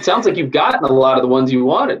sounds like you've gotten a lot of the ones you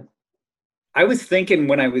wanted. I was thinking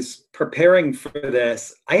when I was preparing for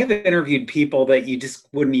this, I have interviewed people that you just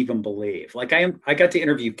wouldn't even believe. Like I got to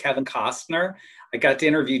interview Kevin Costner. I got to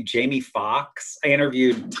interview Jamie Foxx. I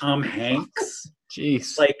interviewed Tom Hanks.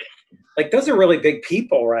 Jeez. Like those are really big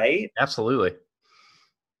people, right? Absolutely.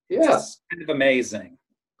 Yeah. It's kind of amazing.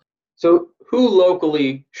 So who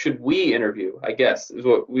locally should we interview, I guess, is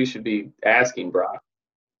what we should be asking Brock.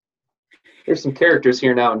 There's some characters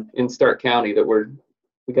here now in Stark County that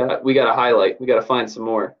we got to highlight. We got to find some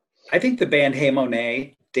more. I think the band Hey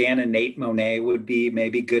Monet, Dan and Nate Monet would be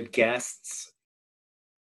maybe good guests.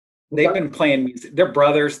 They've been playing music. They're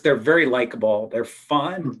brothers. They're very likable. They're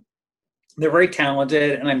fun. They're very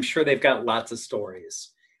talented, and I'm sure they've got lots of stories.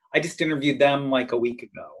 I just interviewed them like a week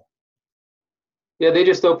ago. Yeah, they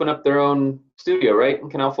just opened up their own studio, right, in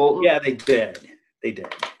Canal Fulton? Yeah, they did. They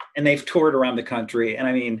did. And they've toured around the country. And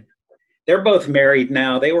I mean, they're both married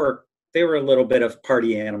now. They were a little bit of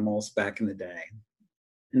party animals back in the day.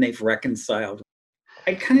 And they've reconciled.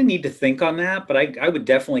 I kind of need to think on that, but I would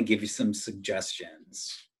definitely give you some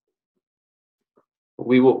suggestions.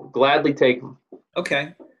 We will gladly take them.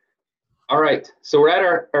 Okay. All right. So we're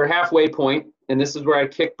at our halfway point, and this is where I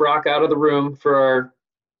kick Brock out of the room for our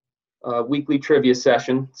weekly trivia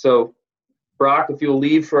session. So, Brock, if you'll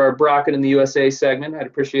leave for our Brockin' in the USA segment, I'd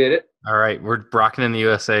appreciate it. All right. We're Brockin' in the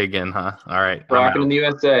USA again, huh? All right. Brockin' in the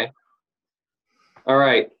USA. All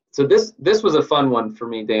right. So this was a fun one for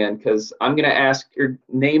me, Dan, because I'm going to ask your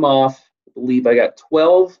name off. I believe I got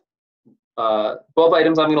 12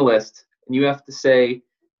 items I'm going to list, and you have to say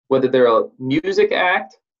whether they're a music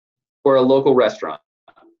act or a local restaurant.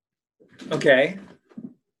 Okay.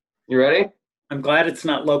 You ready? I'm glad it's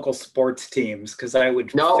not local sports teams because I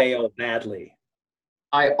would fail badly.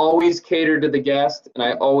 I always cater to the guest, and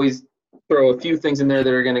I always throw a few things in there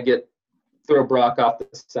that are going to throw Brock off the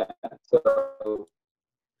set. So,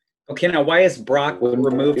 okay, now why is Brock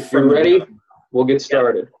removed if you're ready, we'll get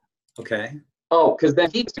started. Yeah. Okay. Oh, because then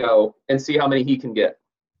he can go and see how many he can get.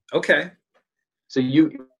 Okay. So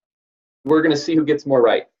we're going to see who gets more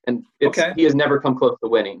right, and he has never come close to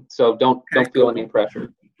winning. So don't feel any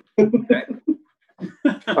pressure. Okay.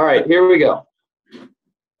 All right, here we go.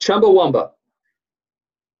 Chumbawamba.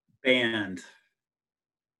 Band.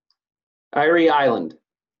 Irie Island.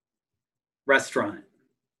 Restaurant.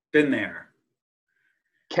 Been there.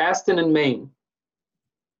 Caston in Maine.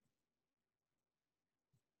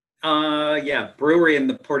 Yeah, brewery in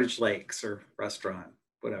the Portage Lakes or restaurant,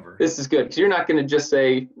 whatever. This is good because you're not going to just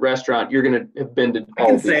say restaurant. You're going to have been to I all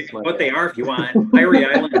can of say these. what they are if you want. Irie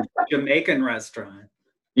Island, Jamaican restaurant.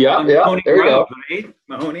 Yeah, Mahoning there you Road, go. Right?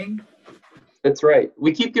 Mahoning? That's right.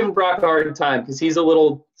 We keep giving Brock a hard time because he's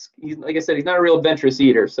like I said, he's not a real adventurous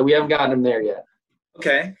eater, so we haven't gotten him there yet.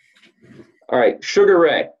 Okay. All right, Sugar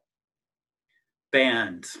Ray.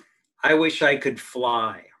 Band. I Wish I Could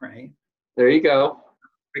Fly, right? There you go.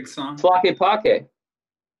 Big song. Flake Pake.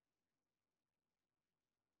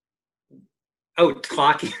 Oh,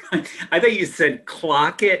 Clock It. I thought you said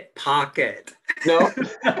Clock It Pocket. No.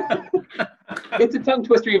 It's a tongue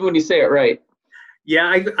twister even when you say it right.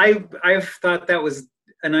 Yeah, I've thought that was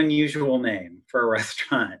an unusual name for a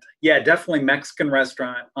restaurant. Yeah, definitely Mexican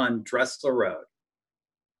restaurant on Dressler Road.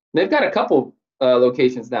 They've got a couple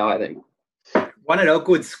locations now, I think. One at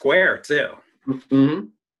Oakwood Square, too. Mm-hmm.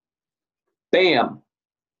 Bam.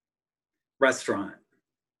 Restaurant.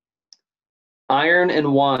 Iron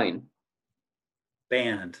and Wine.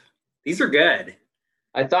 Band. These are good.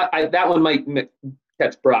 I thought that one might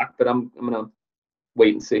catch Brock, but I'm gonna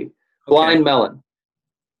wait and see. Blind Melon.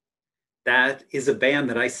 That is a band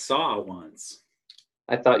that I saw once.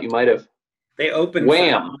 I thought you might have. They opened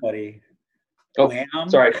Wham. for somebody. Oh, Wham.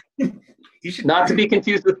 sorry. You should Not to be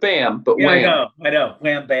confused with Bam, but yeah, Wham. I know.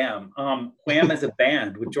 Wham Bam. Wham is a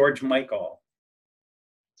band with George Michael.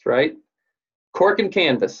 That's right. Cork and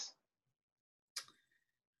Canvas.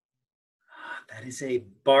 That is a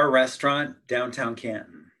bar restaurant downtown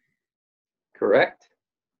Canton. Correct.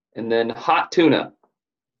 And then Hot Tuna.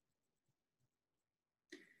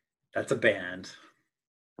 That's a band.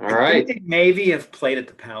 All I right. think they maybe have played at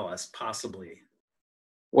the Palace, possibly.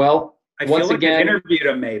 Well, I once feel like again, I've interviewed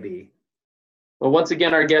him, maybe.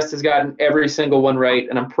 our guest has gotten every single one right,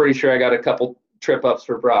 and I'm pretty sure I got a couple trip ups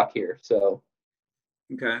for Brock here. So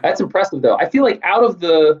Okay. that's impressive, though. I feel like out of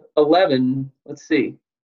the 11, let's see,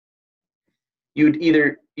 you've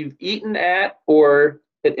eaten at or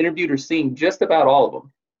had interviewed or seen just about all of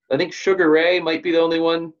them. I think Sugar Ray might be the only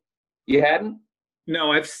one you hadn't.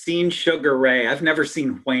 No, I've seen Sugar Ray. I've never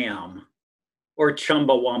seen Wham or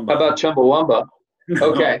Chumbawamba. How about Chumbawamba?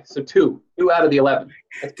 No. Okay, so two out of the 11.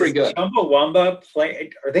 That's pretty good. Chumbawamba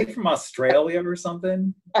play? Are they from Australia or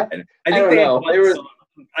something? I think don't they know. had one song.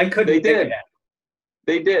 I couldn't. They think of did. that.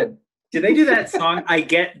 They did. Did they do that song? I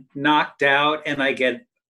get knocked out and I get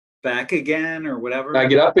back again, or whatever. I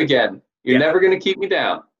get up again. You're Yeah. never going to keep me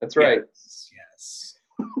down. That's right. Yes.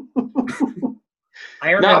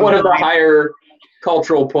 I remember Not one of the higher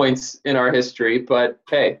cultural points in our history, but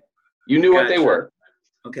hey, you knew what they Gotcha. were.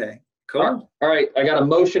 Okay. Cool. All right, I got to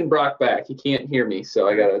motion Brock back. He can't hear me, so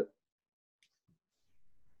I got to.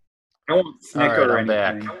 I won't snicker All right, or I'm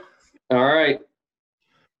back. anything. All right,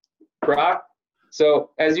 Brock. So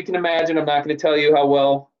as you can imagine, I'm not going to tell you how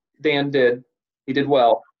well Dan did. He did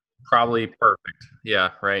well, Probably perfect. Yeah,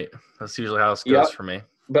 right. That's usually how this goes Yep. for me.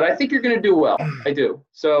 but I think you're going to do well. I do.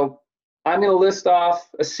 So I'm going to list off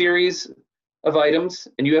a series of items,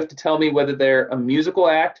 and you have to tell me whether they're a musical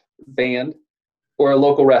act, band, or a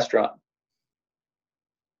local restaurant.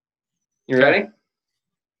 You Okay. ready?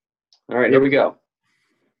 All right, here we go.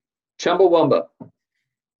 Chumbawamba,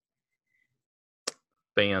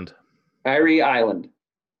 Band. Irie Island,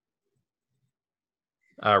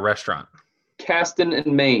 Restaurant. Caston and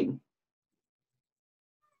Maine,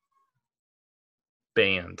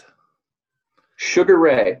 Band. Sugar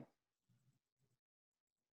Ray,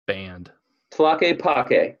 Band. Tlake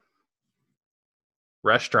Pake,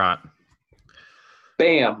 Restaurant.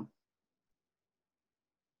 Bam.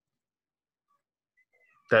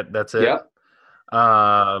 That's it. Yep.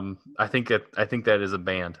 I think that is a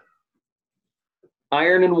band.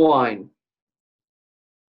 Iron and Wine,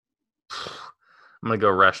 I'm gonna go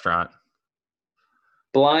restaurant.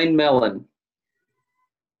 Blind Melon,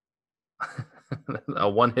 A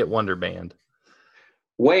one-hit wonder band.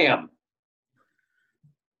 Wham,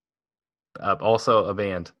 Also a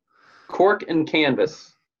band. Cork and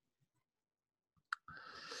Canvas,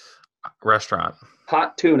 Restaurant.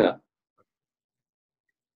 Hot Tuna,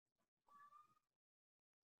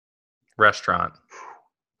 Restaurant.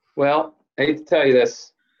 Well, I hate to tell you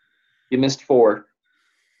this. You missed 4.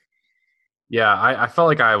 Yeah, I felt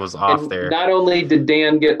like I was off And there. not only did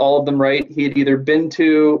Dan get all of them right, he had either been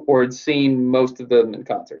to or had seen most of them in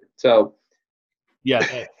concert. So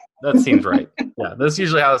Yeah, that seems right. Yeah, that's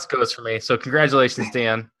usually how this goes for me. So congratulations,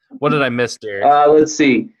 Dan. What did I miss, Derek? let's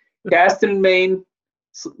see. Caston and Maine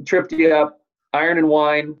tripped you up. Iron and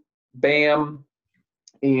Wine, Bam,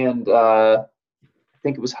 and I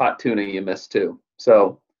think it was Hot Tuna you missed too.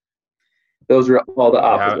 So those are all the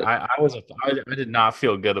opposite. I did not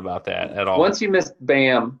feel good about that at all. Once you missed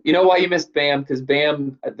Bam, you know why you missed Bam? Because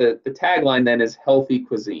Bam, the tagline then is healthy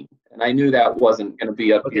cuisine, and I knew that wasn't going to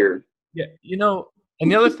be up here. Yeah,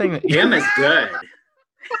 and the other thing that Ham is good.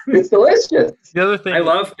 It's delicious. the other thing I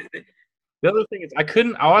love. the other thing is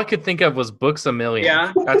all I could think of was Books a Million.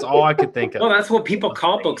 Yeah. That's all I could think of. Well, that's what people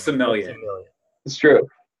call Books a Million. It's true.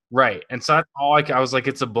 Right. And so that's all I was like,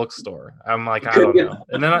 it's a bookstore. I'm like, I don't know.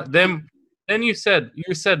 And then you said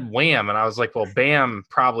Wham, and I was like, well, Bam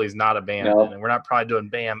probably is not a band, No. and we're not probably doing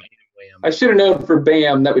Bam and Wham. I should have known for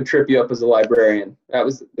Bam that would trip you up as a librarian.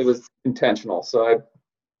 It was intentional. So I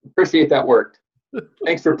appreciate that worked.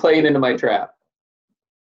 Thanks for playing into my trap.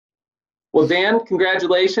 Well, Dan,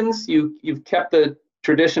 congratulations. You've kept the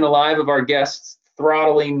tradition alive of our guests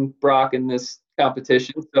throttling Brock in this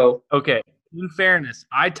competition. So Okay. In fairness,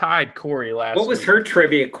 I tied Corey last What was week. her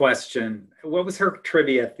trivia question? What was her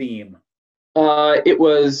trivia theme? it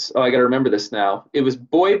was, I got to remember this now. It was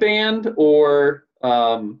boy band or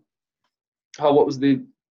what was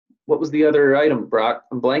the other item, Brock?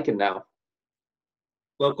 I'm blanking now.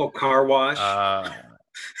 Local car wash.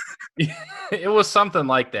 It was something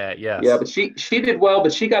like that, yes. Yeah, but she did well,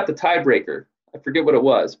 but she got the tiebreaker. I forget what it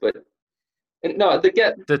was, but no, The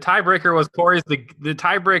tiebreaker was Corey's the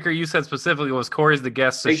tiebreaker you said specifically was Corey's the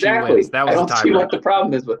guest, so exactly. she wins. That was I the don't see what tiebreaker. the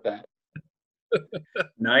problem is with that.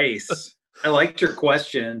 Nice. I liked your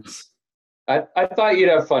questions. I thought you'd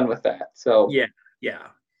have fun with that. So Yeah.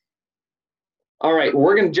 all right,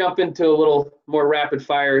 we're going to jump into a little more rapid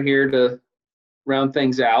fire here to round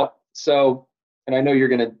things out. So, and I know you're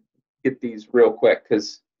going to get these real quick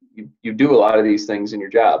because you do a lot of these things in your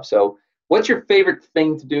job. So what's your favorite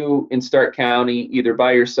thing to do in Stark County, either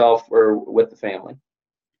by yourself or with the family?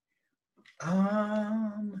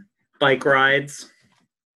 Bike rides.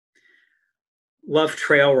 Love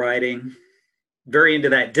trail riding. Very into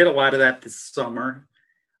that. Did a lot of that this summer.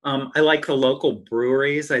 I like the local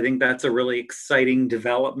breweries. I think that's a really exciting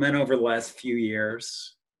development over the last few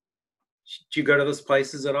years. Did you go to those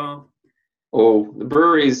places at all? Oh, the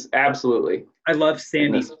breweries, absolutely. I love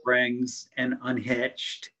Sandy Springs and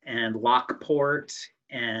Unhitched and Lockport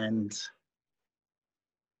and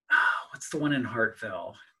what's the one in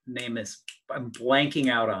Hartville? Name is I'm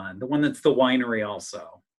blanking out on. The one that's the winery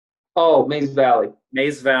also. Oh, Mays Valley.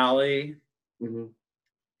 Mays Valley. Mm-hmm.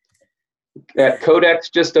 Codex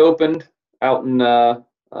just opened out in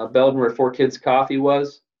Belden, where Four Kids Coffee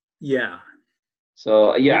was. Yeah.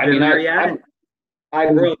 So yeah, I mean, I'm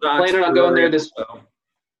planning on going there this.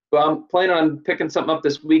 Well, I'm planning on picking something up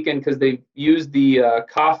this weekend because they've used the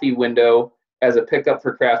coffee window as a pickup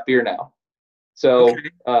for craft beer now. So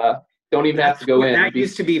don't even have to go in. That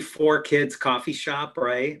used to be Four Kids Coffee Shop,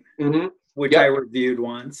 right? Mm-hmm. Which I reviewed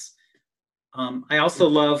once. I also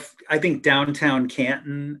love, I think downtown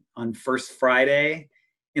Canton on First Friday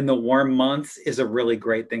in the warm months is a really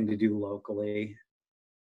great thing to do locally.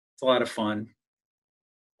 It's a lot of fun.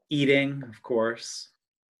 Eating, of course.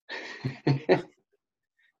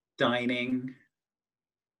 Dining.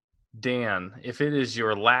 Dan, if it is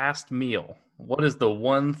your last meal, what is the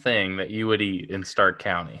one thing that you would eat in Stark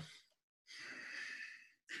County?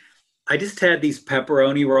 I just had these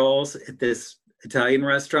pepperoni rolls at this Italian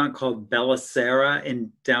restaurant called Bella Sera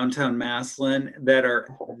in downtown Massillon that are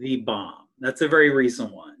the bomb. That's a very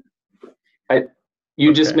recent one.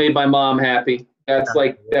 You just made my mom happy.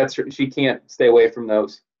 She can't stay away from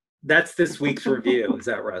those. That's this week's review, is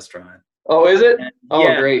that restaurant. Oh, is it?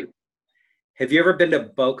 Great. Have you ever been to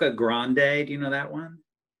Boca Grande? Do you know that one?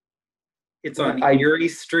 It's on Erie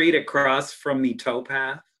Street across from the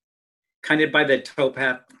towpath, kind of by the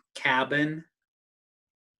towpath cabin.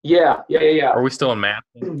 Yeah. Are we still in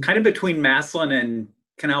Massillon? Kind of between Massillon and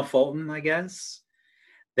Canal Fulton, I guess.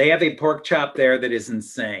 They have a pork chop there that is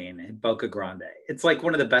insane in Boca Grande. It's like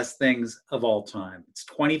one of the best things of all time. It's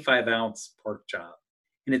 25-ounce pork chop.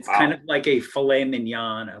 And it's kind of like a filet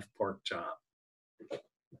mignon of pork chop.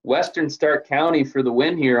 Western Stark County for the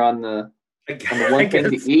win here on the one thing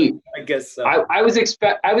to eat. I guess so. I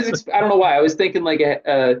don't know why. I was thinking like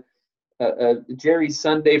a Jerry's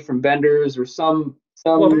Sunday from Vendors or some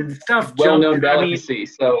well-known delicacy.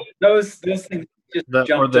 So those things just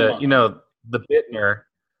jumped the Bittner,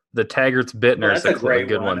 the Taggart's Bittner is a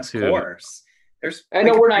good one too. Of course. I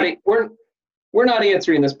know we're not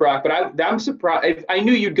answering this, Brock, but I'm surprised. I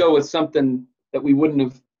knew you'd go with something that we wouldn't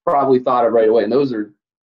have probably thought of right away, and those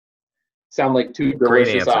sound like two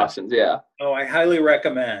delicious options. Yeah. Oh, I highly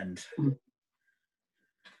recommend.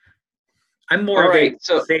 I'm more of a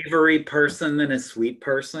savory person than a sweet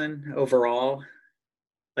person overall.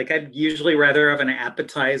 Like I'd usually rather have an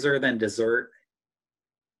appetizer than dessert,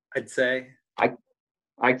 I'd say.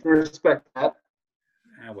 I can respect that.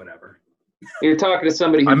 Whatever. You're talking to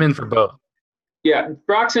somebody I'm in for both. Yeah,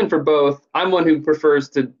 Brock's in for both. I'm one who prefers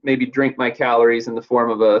to maybe drink my calories in the form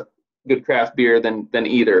of a good craft beer than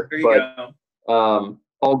either. There you go.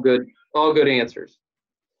 All good answers.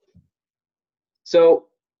 So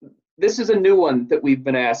this is a new one that we've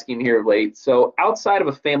been asking here late. So outside of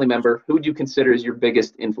a family member, who would you consider as your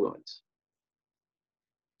biggest influence?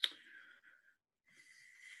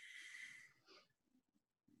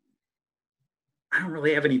 I don't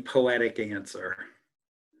really have any poetic answer.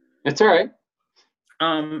 It's all right.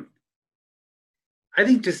 I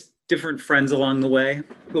think just different friends along the way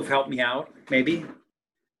who have helped me out, maybe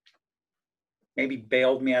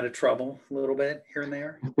bailed me out of trouble a little bit here and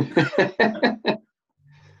there.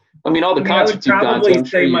 I mean, all the concerts you've gone to. I would probably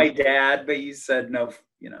say my dad, but you said no,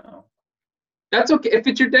 That's okay. If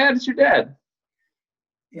it's your dad, it's your dad.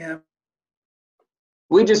 Yeah.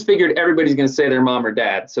 We just figured everybody's going to say their mom or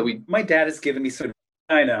dad, so my dad has given me some.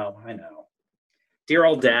 I know. Dear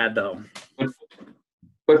old dad, though.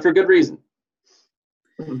 But for good reason.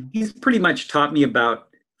 He's pretty much taught me about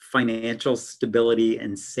financial stability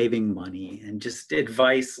and saving money and just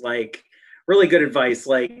advice, like really good advice.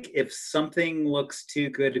 Like if something looks too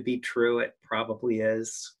good to be true, it probably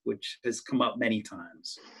is, which has come up many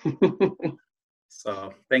times.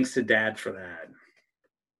 So thanks to Dad for that.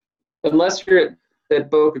 Unless you're at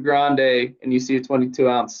Boca Grande and you see a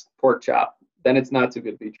 22-ounce pork chop, then it's not too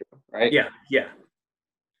good to be true, right? Yeah.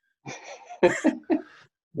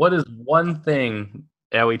 What is one thing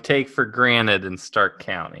that we take for granted in Stark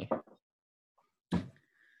County?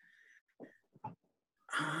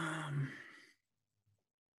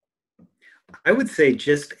 I would say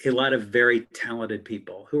just a lot of very talented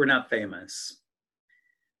people who are not famous.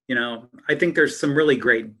 You know, I think there's some really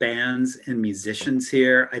great bands and musicians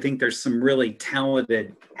here. I think there's some really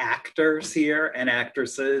talented actors here and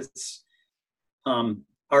actresses,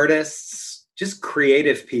 artists, just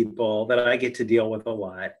creative people that I get to deal with a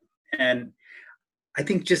lot. And I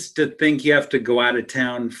think just to think you have to go out of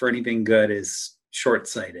town for anything good is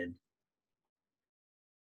short-sighted.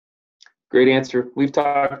 Great answer. We've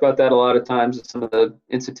talked about that a lot of times at some of the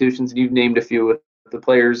institutions, and you've named a few with the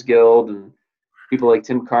Players Guild and people like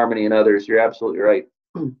Tim Carmody and others. You're absolutely right.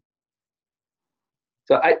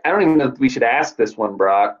 So I don't even know if we should ask this one,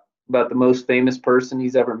 Brock, about the most famous person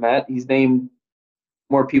he's ever met. He's named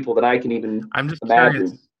more people than I can even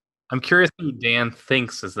imagine. I'm curious who Dan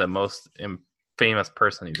thinks is the most famous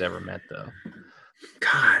person he's ever met, though.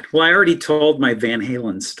 God, well, I already told my Van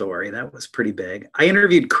Halen story. That was pretty big. I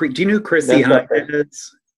interviewed. Do you know who Chrissie Hynde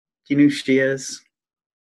is? Do you know who she is?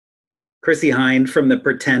 Chrissie Hynde from the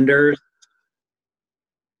Pretenders,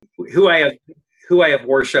 who I have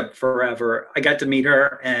worshipped forever. I got to meet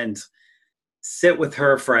her and sit with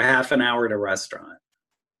her for a half an hour at a restaurant,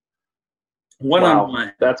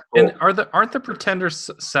 one-on-one. That's cool. And aren't the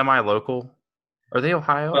Pretenders semi-local? Are they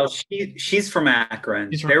Ohio? Well, she's from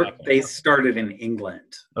Akron. They started in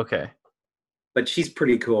England. Okay. But she's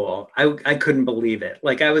pretty cool. I couldn't believe it.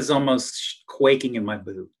 Like, I was almost quaking in my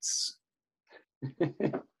boots.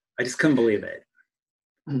 I just couldn't believe it.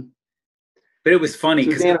 But it was funny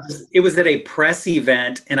because it was at a press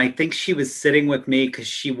event, and I think she was sitting with me because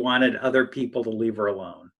she wanted other people to leave her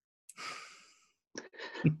alone.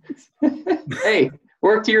 Hey,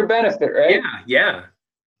 work to your benefit, right? Yeah.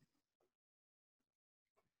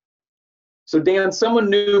 So Dan, someone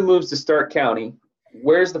new moves to Stark County.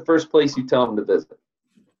 Where's the first place you tell them to visit?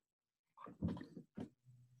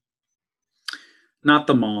 Not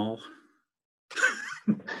the mall.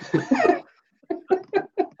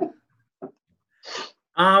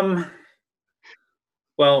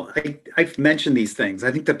 Well, I've mentioned these things.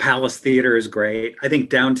 I think the Palace Theater is great. I think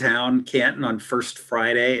downtown Canton on First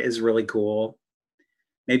Friday is really cool.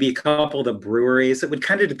 Maybe a couple of the breweries. It would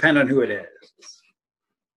kind of depend on who it is.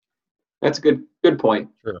 That's a good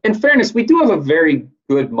point. Sure. In fairness, we do have a very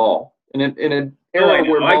good mall. In an era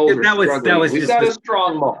where malls are struggling, we've got a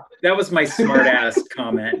strong mall. That was my smart ass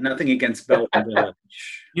comment. Nothing against Belden Village.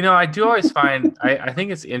 You know, I do always find I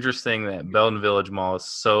think it's interesting that Belden Village Mall is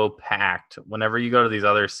so packed. Whenever you go to these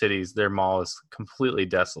other cities, their mall is completely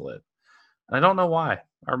desolate. And I don't know why.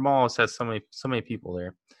 Our mall has so many people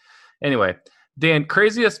there. Anyway, Dan,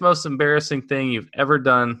 craziest, most embarrassing thing you've ever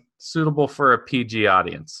done, suitable for a PG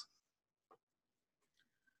audience.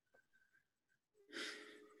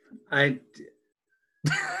 We're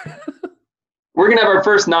gonna have our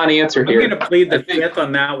first non-answer here. I'm gonna plead the fifth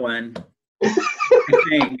on that one. I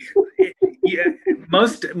think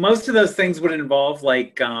most of those things would involve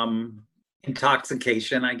like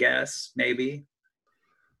intoxication, I guess, maybe.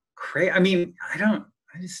 I mean, I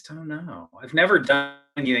just don't know. I've never done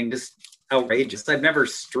anything just outrageous. I've never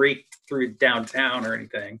streaked through downtown or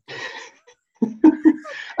anything.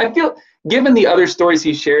 I feel, given the other stories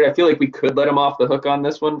he shared, I feel like we could let him off the hook on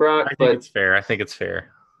this one, Brock. I think it's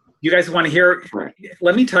fair. You guys want to hear? Right.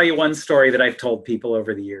 Let me tell you one story that I've told people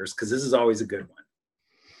over the years, because this is always a good one.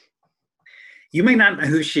 You may not know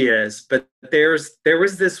who she is, but there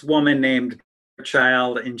was this woman named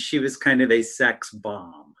Child, and she was kind of a sex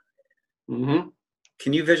bomb. Mm-hmm.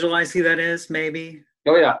 Can you visualize who that is, maybe?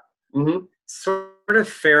 Oh, yeah. Mm-hmm. Sort of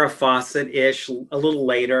Farrah Fawcett-ish, a little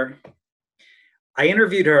later. I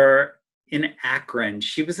interviewed her in Akron.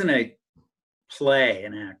 She was in a play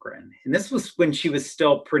in Akron. And this was when she was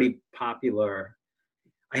still pretty popular.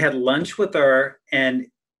 I had lunch with her, and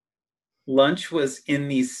lunch was in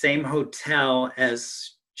the same hotel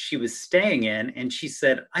as she was staying in. And she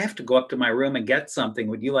said, I have to go up to my room and get something.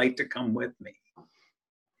 Would you like to come with me?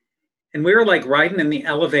 And we were like riding in the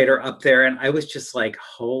elevator up there. And I was just like,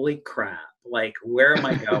 holy crap. Like, where am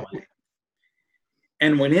I going?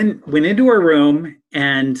 And went into her room,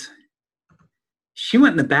 and she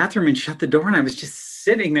went in the bathroom and shut the door. And I was just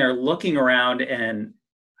sitting there looking around, and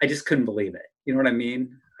I just couldn't believe it. You know what I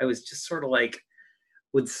mean? I was just sort of like,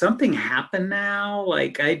 would something happen now?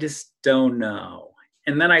 Like, I just don't know.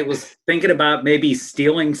 And then I was thinking about maybe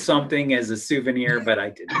stealing something as a souvenir, but I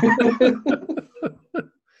didn't.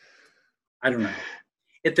 I don't know.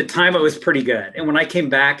 At the time, it was pretty good. And when I came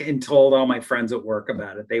back and told all my friends at work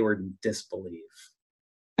about it, they were in disbelief.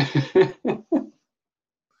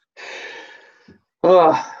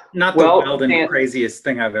 Not the craziest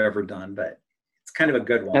thing I've ever done, but it's kind of a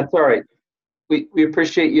good one. That's all right. We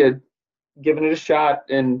appreciate you giving it a shot,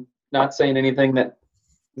 and not saying anything that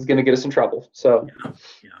is going to get us in trouble. So,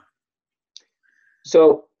 Yeah.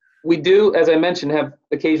 so we do, as I mentioned, have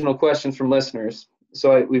occasional questions from listeners.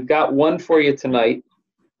 So we've got one for you tonight.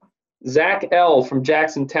 Zach L. from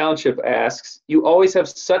Jackson Township asks, "You always have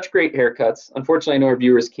such great haircuts." Unfortunately, I know our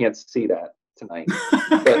viewers can't see that tonight.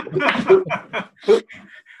 But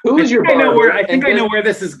who is your barber? I think I know where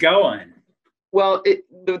this is going. Well,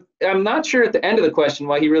 I'm not sure at the end of the question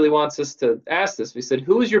why he really wants us to ask this. We said,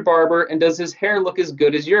 "Who is your barber, and does his hair look as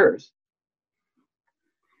good as yours?"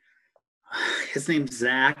 His name's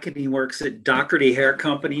Zach, and he works at Doherty Hair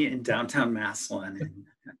Company in downtown Massillon. And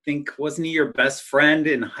I think, wasn't he your best friend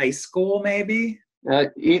in high school, maybe?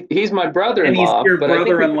 He's my brother-in-law. And he's your but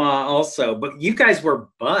brother-in-law also. But you guys were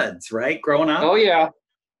buds, right, growing up? Oh, yeah.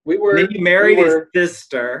 We were. And then you married his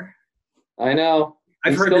sister. I know.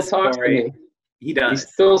 I've heard this story. To me. He does. He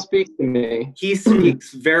still speaks to me. He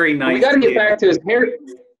speaks very nicely. We got to get back to his hair.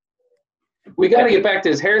 We got to get back to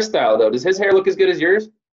his hairstyle, though. Does his hair look as good as yours?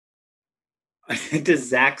 Does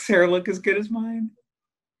Zach's hair look as good as mine?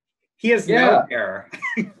 He has no hair.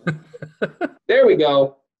 There we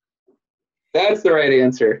go. That's the right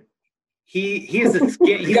answer. He is a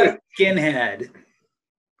skinhead.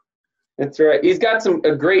 That's right. He's got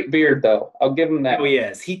a great beard, though. I'll give him that. Oh, he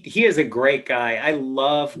is. He is a great guy. I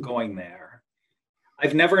love going there.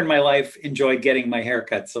 I've never in my life enjoyed getting my hair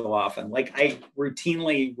cut so often. Like, I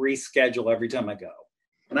routinely reschedule every time I go.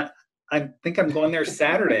 And I think I'm going there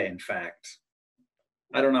Saturday, in fact.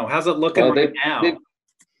 I don't know. How's it looking right now?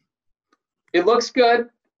 It looks good,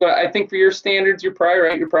 but I think for your standards, you're probably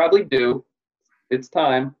right. You're probably due. It's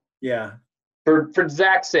time. Yeah. For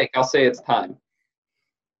Zach's sake, I'll say it's time.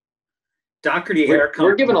 Doherty Hair Company.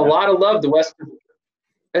 We're giving a lot of love to Western.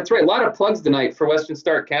 That's right. A lot of plugs tonight for Western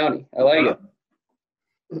Stark County. I like it.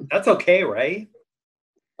 That's okay, right?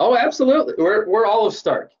 Oh, absolutely. We're all of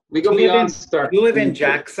Stark. We go beyond Stark. You live in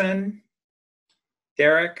Jackson,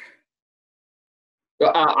 Derek?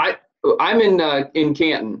 I'm in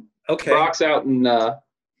Canton. Okay. Brock's out in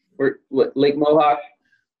Lake Mohawk.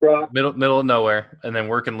 Brock. Middle of nowhere, and then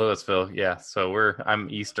work in Louisville. Yeah, so I'm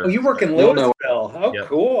Eastern. Oh, you work in Louisville. Oh, yep.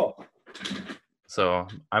 Cool. So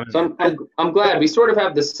I'm glad we sort of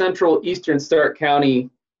have the central Eastern Stark County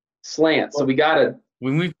slant. So we gotta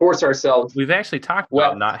force ourselves. We've actually talked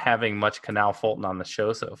about not having much Canal Fulton on the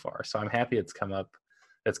show so far. So I'm happy it's come up.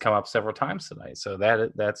 It's come up several times tonight. So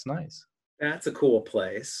that's nice. That's a cool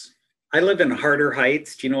place. I live in Harder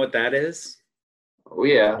Heights. Do you know what that is? Oh,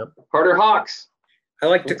 yeah. Yep. Harder Hawks. I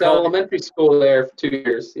like to call elementary school there for 2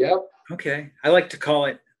 years. Yep. Okay. I like to call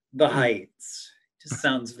it the Heights. Just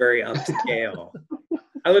sounds very upscale.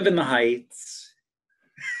 I live in the Heights.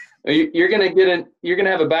 You're gonna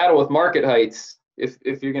have a battle with Market Heights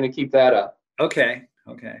if you're gonna keep that up. Okay.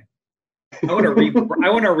 I want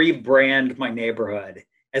to rebrand my neighborhood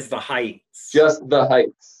as the Heights. Just the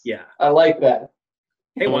Heights. Yeah. I like that.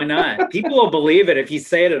 Hey, why not? People will believe it if you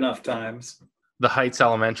say it enough times. The Heights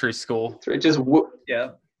Elementary School.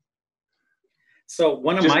 Yeah. So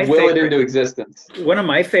will it into existence. One of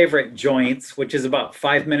my favorite joints, which is about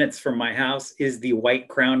 5 minutes from my house, is the White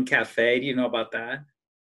Crown Cafe. Do you know about that?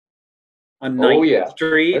 On 9th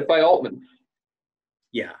Street. Right by Altman.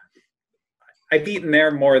 Yeah. I've eaten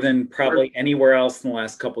there more than probably anywhere else in the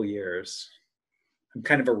last couple years. I'm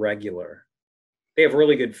kind of a regular. They have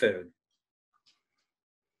really good food.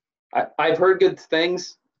 I've heard good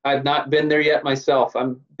things. I've not been there yet myself.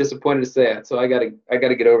 I'm disappointed to say it, so I gotta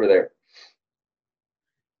get over there.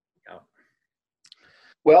 Yeah.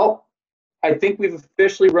 Well, I think we've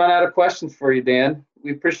officially run out of questions for you, Dan.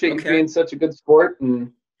 We appreciate you being such a good sport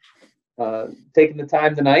and taking the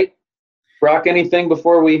time tonight. Brock, anything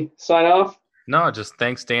before we sign off? No, just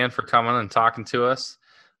thanks, Dan, for coming and talking to us.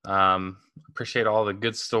 Appreciate all the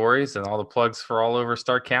good stories and all the plugs for all over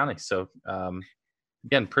Stark County. So,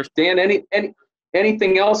 again, appreciate Dan,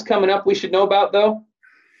 anything else coming up we should know about, though?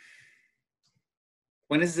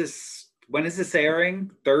 When is this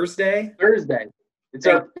airing? Thursday? Thursday.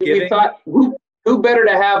 We thought who better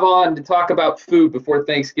to have on to talk about food before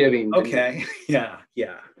Thanksgiving? Okay. Yeah.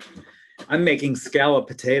 I'm making scallop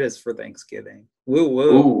potatoes for Thanksgiving. Woo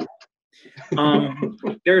woo.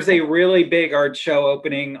 There's a really big art show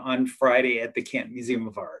opening on Friday at the Canton Museum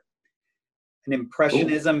of Art. An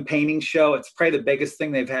impressionism painting show. It's probably the biggest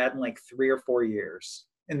thing they've had in like 3 or 4 years.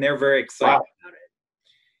 And they're very excited about it.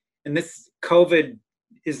 And this COVID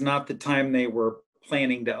is not the time they were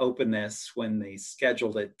planning to open this when they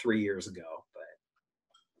scheduled it 3 years ago.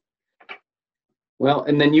 But well,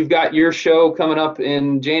 and then you've got your show coming up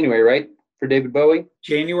in January, right? For David Bowie?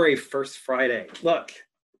 January 1st, Friday. Look,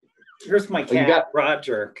 here's my cat,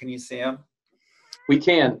 Roger. Can you see him? We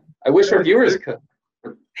can. I wish our viewers could.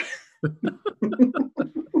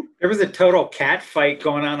 There was a total cat fight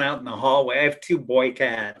going on out in the hallway. I have 2 boy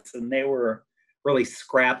cats, and they were really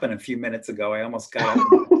scrapping a few minutes ago. I almost got up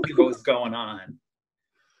and see what was going on.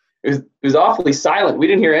 It was awfully silent. We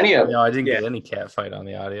didn't hear any of it. No, I didn't get any cat fight on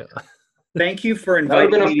the audio. Thank you for That would've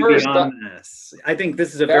inviting been a me to first. be on this. I think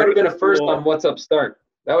this is a That would very have been a first cool- on What's Up Start.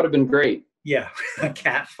 That would have been great. Yeah, a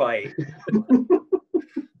cat fight.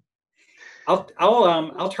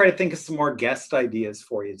 I'll try to think of some more guest ideas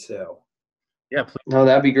for you too. Yeah, please. No,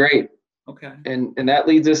 that'd be great. Okay. And that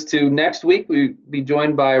leads us to next week. We'll be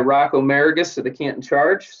joined by Rocco Marigus of the Canton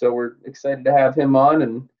Charge. So we're excited to have him on.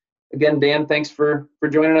 And again, Dan, thanks for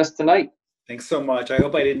joining us tonight. Thanks so much. I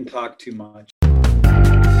hope I didn't talk too much.